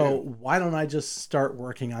 you sure So do. why don't I just start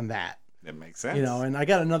working on that? That makes sense. And I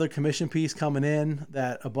got another commission piece coming in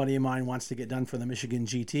that a buddy of mine wants to get done for the Michigan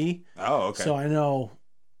GT. Oh, okay. So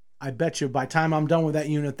I bet you by the time I'm done with that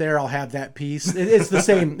unit there, I'll have that piece. It's the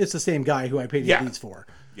same. It's the same guy who I painted these for.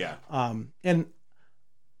 Yeah. And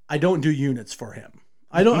I don't do units for him.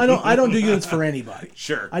 I don't do units for anybody.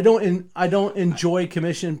 Sure. I don't enjoy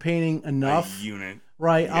commission painting enough. A unit.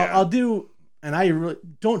 Right. Yeah. I'll do, and I really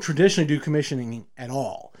don't traditionally do commissioning at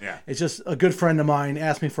all. Yeah. It's just a good friend of mine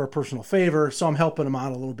asked me for a personal favor, so I'm helping him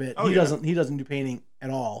out a little bit. He doesn't do painting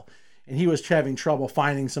at all. And he was having trouble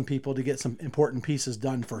finding some people to get some important pieces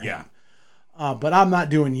done for him. Yeah. But I'm not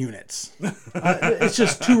doing units. It's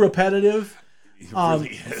just too repetitive. It really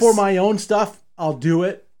is. For my own stuff, I'll do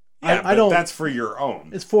it. Yeah, I don't. That's for your own.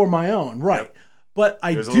 It's for my own, right? Yep. But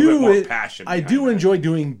There's a little bit more passion. I do enjoy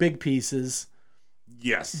doing big pieces.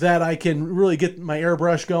 Yes. That I can really get my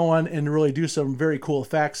airbrush going and really do some very cool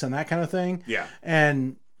effects and that kind of thing. Yeah.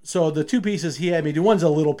 And so the two pieces he had me do, one's a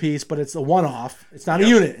little piece, but it's a one-off. It's not a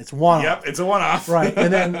unit. It's one-off. Yep, it's a one-off. Right.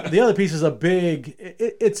 And then the other piece is a big.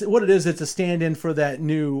 It's what it is. It's a stand-in for that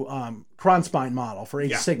new Kronspine model for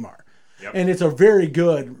Age of Sigmar. Yep. And it's a very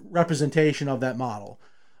good representation of that model.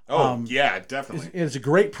 Oh, yeah, definitely. It's a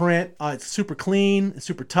great print. It's super clean. It's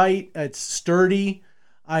super tight. It's sturdy.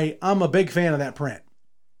 I'm a big fan of that print.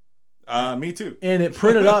 Me too. And it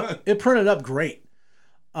printed up. It printed up great,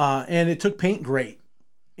 and it took paint great.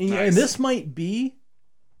 And this might be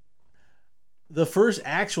the first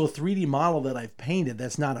actual 3D model that I've painted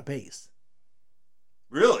that's not a base.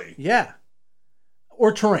 Really? Yeah.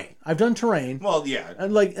 Or terrain. I've done terrain. Well, yeah.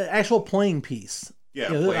 Like actual playing piece.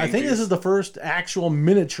 Yeah, I think this is the first actual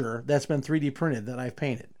miniature that's been 3D printed that I've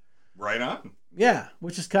painted. Right on. Yeah,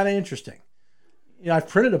 which is kind of interesting. I've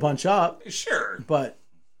printed a bunch up. Sure. But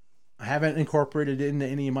I haven't incorporated it into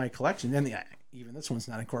any of my collection. And even this one's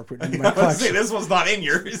not incorporated into my collection. Say, this one's not in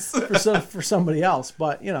yours. for somebody else.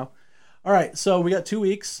 But, all right. So we got 2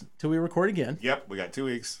 weeks till we record again. Yep, we got 2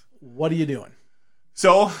 weeks. What are you doing?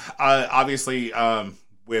 So, obviously,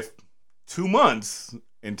 with 2 months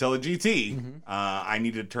until the GT, I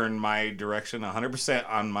need to turn my direction 100%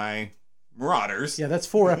 on my Marauders. Yeah, that's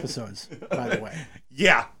 4 episodes, by the way.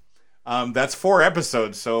 Yeah. That's 4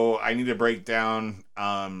 episodes, so I need to break down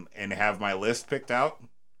and have my list picked out.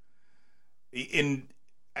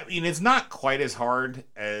 It's not quite as hard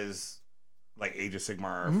as like Age of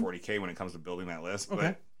Sigmar or 40K when it comes to building that list,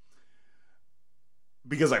 but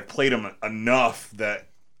because I've played them enough that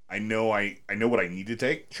I know what I need to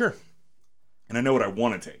take. Sure. And I know what I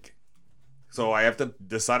want to take. So I have to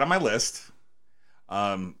decide on my list,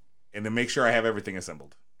 and then make sure I have everything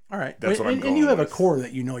assembled. All right. That's what I'm going And you have with. a core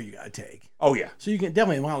that you got to take. Oh, yeah. So you can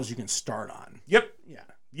definitely models you can start on. Yep. Yeah.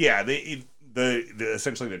 Yeah, the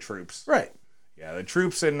essentially the troops. Right. Yeah, the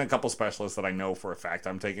troops and a couple specialists that I know for a fact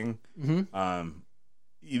I'm taking. Mm-hmm.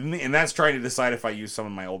 And that's trying to decide if I use some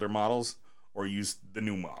of my older models or use the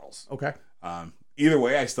new models. Okay. Either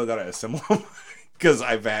way, I still got to assemble them because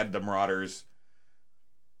I've had the Marauders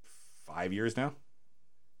 5 years now.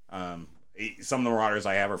 Some of the Marauders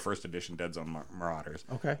I have are first edition Dead Zone Marauders.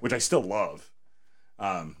 Okay. Which I still love.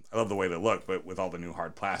 I love the way they look, but with all the new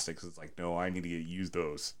hard plastics, it's like, no, I need to use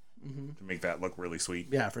those to make that look really sweet.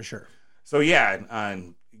 Yeah, for sure. So yeah,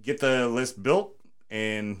 get the list built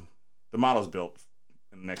and the models built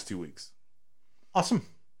in the next 2 weeks. Awesome.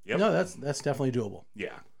 Yep. No, that's definitely doable.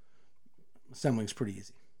 Yeah. Assembling's pretty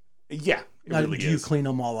easy. Yeah, it Now, really do is. you clean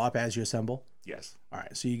them all up as you assemble? Yes. All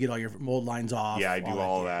right, so you get all your mold lines off. Yeah, I do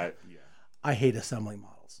all that. Yeah. I hate assembling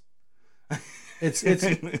models. It's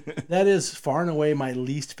that is far and away my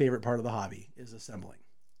least favorite part of the hobby is assembling.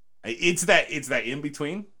 It's that in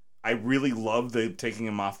between. I really love taking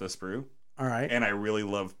them off the sprue. All right. And I really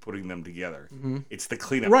love putting them together. Mm-hmm. It's the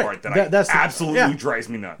cleanup part that absolutely drives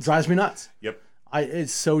me nuts. Drives me nuts. Yep.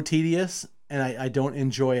 It's so tedious, and I don't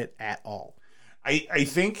enjoy it at all. I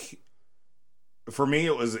think for me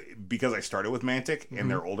it was because I started with Mantic and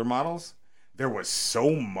their older models. There was so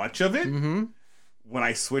much of it. When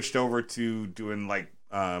I switched over to doing like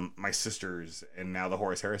my sisters and now the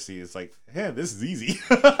Horus Heresy, it's like, yeah, this is easy.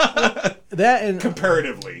 That and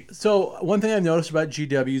comparatively. So one thing I've noticed about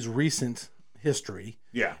GW's recent history,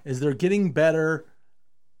 is they're getting better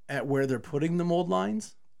at where they're putting the mold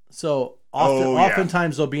lines. So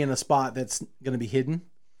oftentimes they'll be in a spot that's going to be hidden.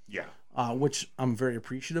 Yeah. Which I'm very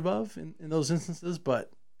appreciative of in those instances,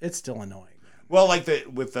 but it's still annoying. Man. Well, like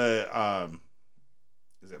with the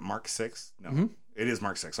is it Mark 6? No. It is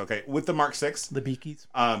Mark 6. Okay. With the Mark 6. The Beakies.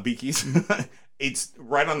 Beakies. It's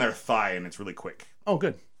right on their thigh and it's really quick. Oh,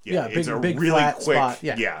 good. Yeah, big, it's a big really flat quick spot.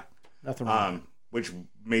 Yeah. Yeah. Nothing wrong. Which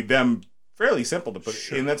made them fairly simple to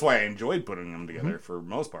put and that's why I enjoyed putting them together for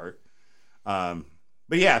most part.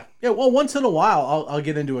 But yeah. Yeah, well, once in a while I'll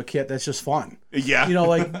get into a kit that's just fun. Yeah. You know,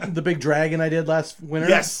 like the big dragon I did last winter.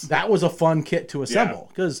 Yes. That was a fun kit to assemble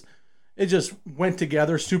because it just went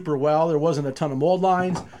together super well. There wasn't a ton of mold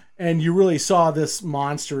lines. And you really saw this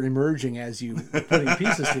monster emerging as you were putting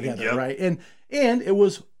pieces together, right? And it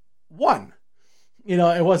was one. You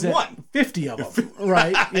know, it wasn't 50 of them,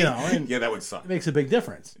 right? You know, and yeah, that would suck. It makes a big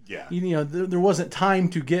difference. Yeah. You know, there wasn't time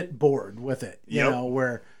to get bored with it. You know,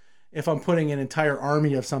 where if I'm putting an entire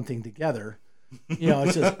army of something together, you know,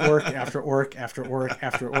 it's just orc after orc after orc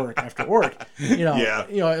after orc after orc. You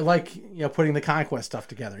know, like putting the conquest stuff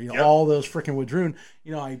together. You know, all those freaking W'Drun.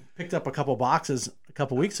 You know, I picked up a couple boxes a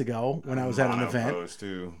couple weeks ago when I was at an event,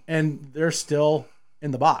 and they're still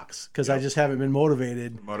in the box because I just haven't been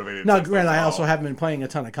motivated. Now, granted, I also haven't been playing a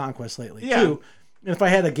ton of conquest lately too. And if I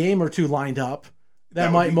had a game or two lined up,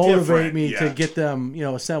 that might motivate me to get them, you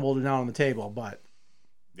know, assembled and out on the table. But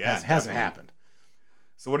it hasn't happened.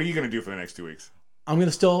 So what are you going to do for the next 2 weeks? I'm going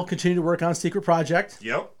to still continue to work on Secret Project.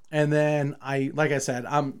 Yep. And then like I said,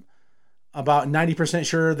 I'm about 90%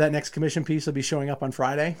 sure that next commission piece will be showing up on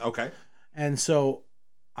Friday. Okay. And so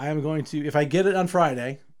I am going to, if I get it on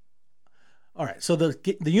Friday, all right, so the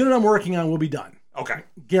unit I'm working on will be done. Okay.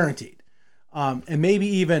 Guaranteed. And maybe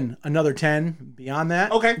even another 10 beyond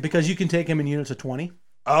that. Okay. Because you can take them in units of 20.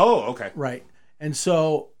 Oh, okay. Right. And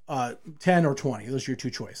so 10 or 20, those are your two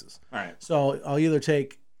choices. All right. So I'll either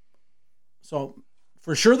take,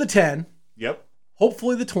 for sure the 10. Yep.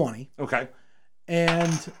 Hopefully the 20. Okay.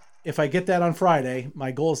 And if I get that on Friday,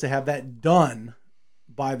 my goal is to have that done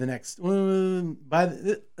by the next.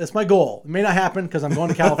 That's my goal. It may not happen because I'm going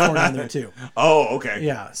to California in there too. Oh, okay.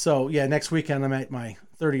 Yeah. So next weekend I'm at my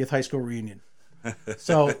 30th high school reunion.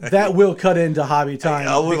 So that will cut into hobby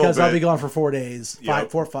time because I'll be gone for 4 days,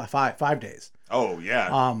 5 days. Oh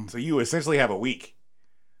yeah. So you essentially have a week.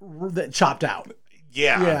 That chopped out.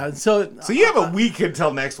 Yeah. Yeah. So you have a week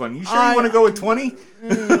until next one. You sure you want to go with 20?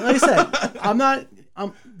 Like I said,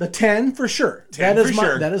 I'm the 10 for sure. 10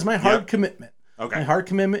 that is my hard commitment. Okay. My hard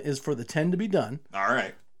commitment is for the 10 to be done. All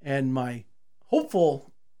right. And my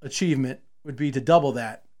hopeful achievement would be to double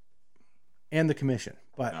that and the commission.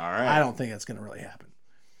 But I don't think that's going to really happen.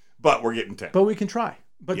 But we're getting 10. But we can try.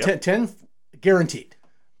 But 10 guaranteed.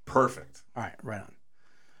 Perfect. All right, right on.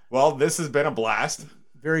 Well, this has been a blast.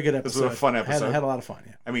 Very good episode. This was a fun episode. Had a lot of fun,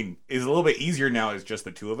 yeah. I mean, it's a little bit easier now. It's just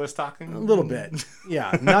the two of us talking. A little bit.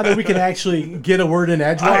 Yeah. Now that we can actually get a word in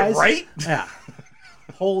edgewise. Right? Yeah.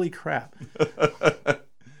 Holy crap.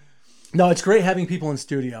 No, it's great having people in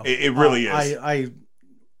studio. It really is. I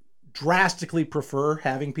drastically prefer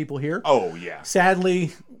having people here. Oh, yeah.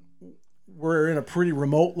 Sadly, we're in a pretty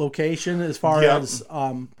remote location as far as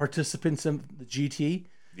participants in the GT.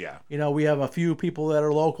 Yeah. You know, we have a few people that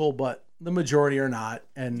are local, but the majority are not.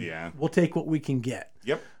 And we'll take what we can get.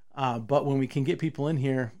 Yep. But when we can get people in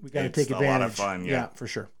here, we got to take advantage. It's a lot of fun, yeah, for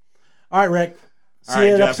sure. All right, Rick. See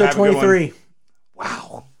you at episode 23.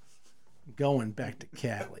 Wow. I'm going back to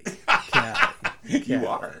Cali. Cali. You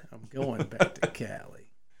are. I'm going back to Cali.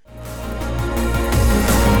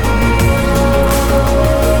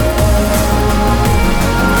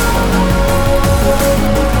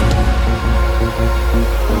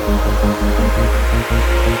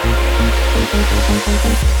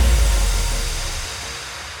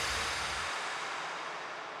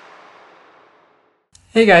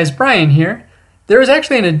 Hey guys, Brian here. There was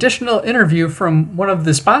actually an additional interview from one of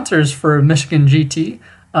the sponsors for Michigan GT,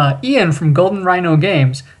 Ian from Golden Rhino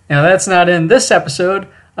Games. Now that's not in this episode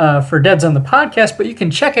for Dead Zone the podcast, but you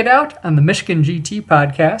can check it out on the Michigan GT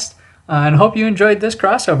podcast, and hope you enjoyed this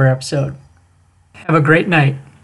crossover episode. Have a great night.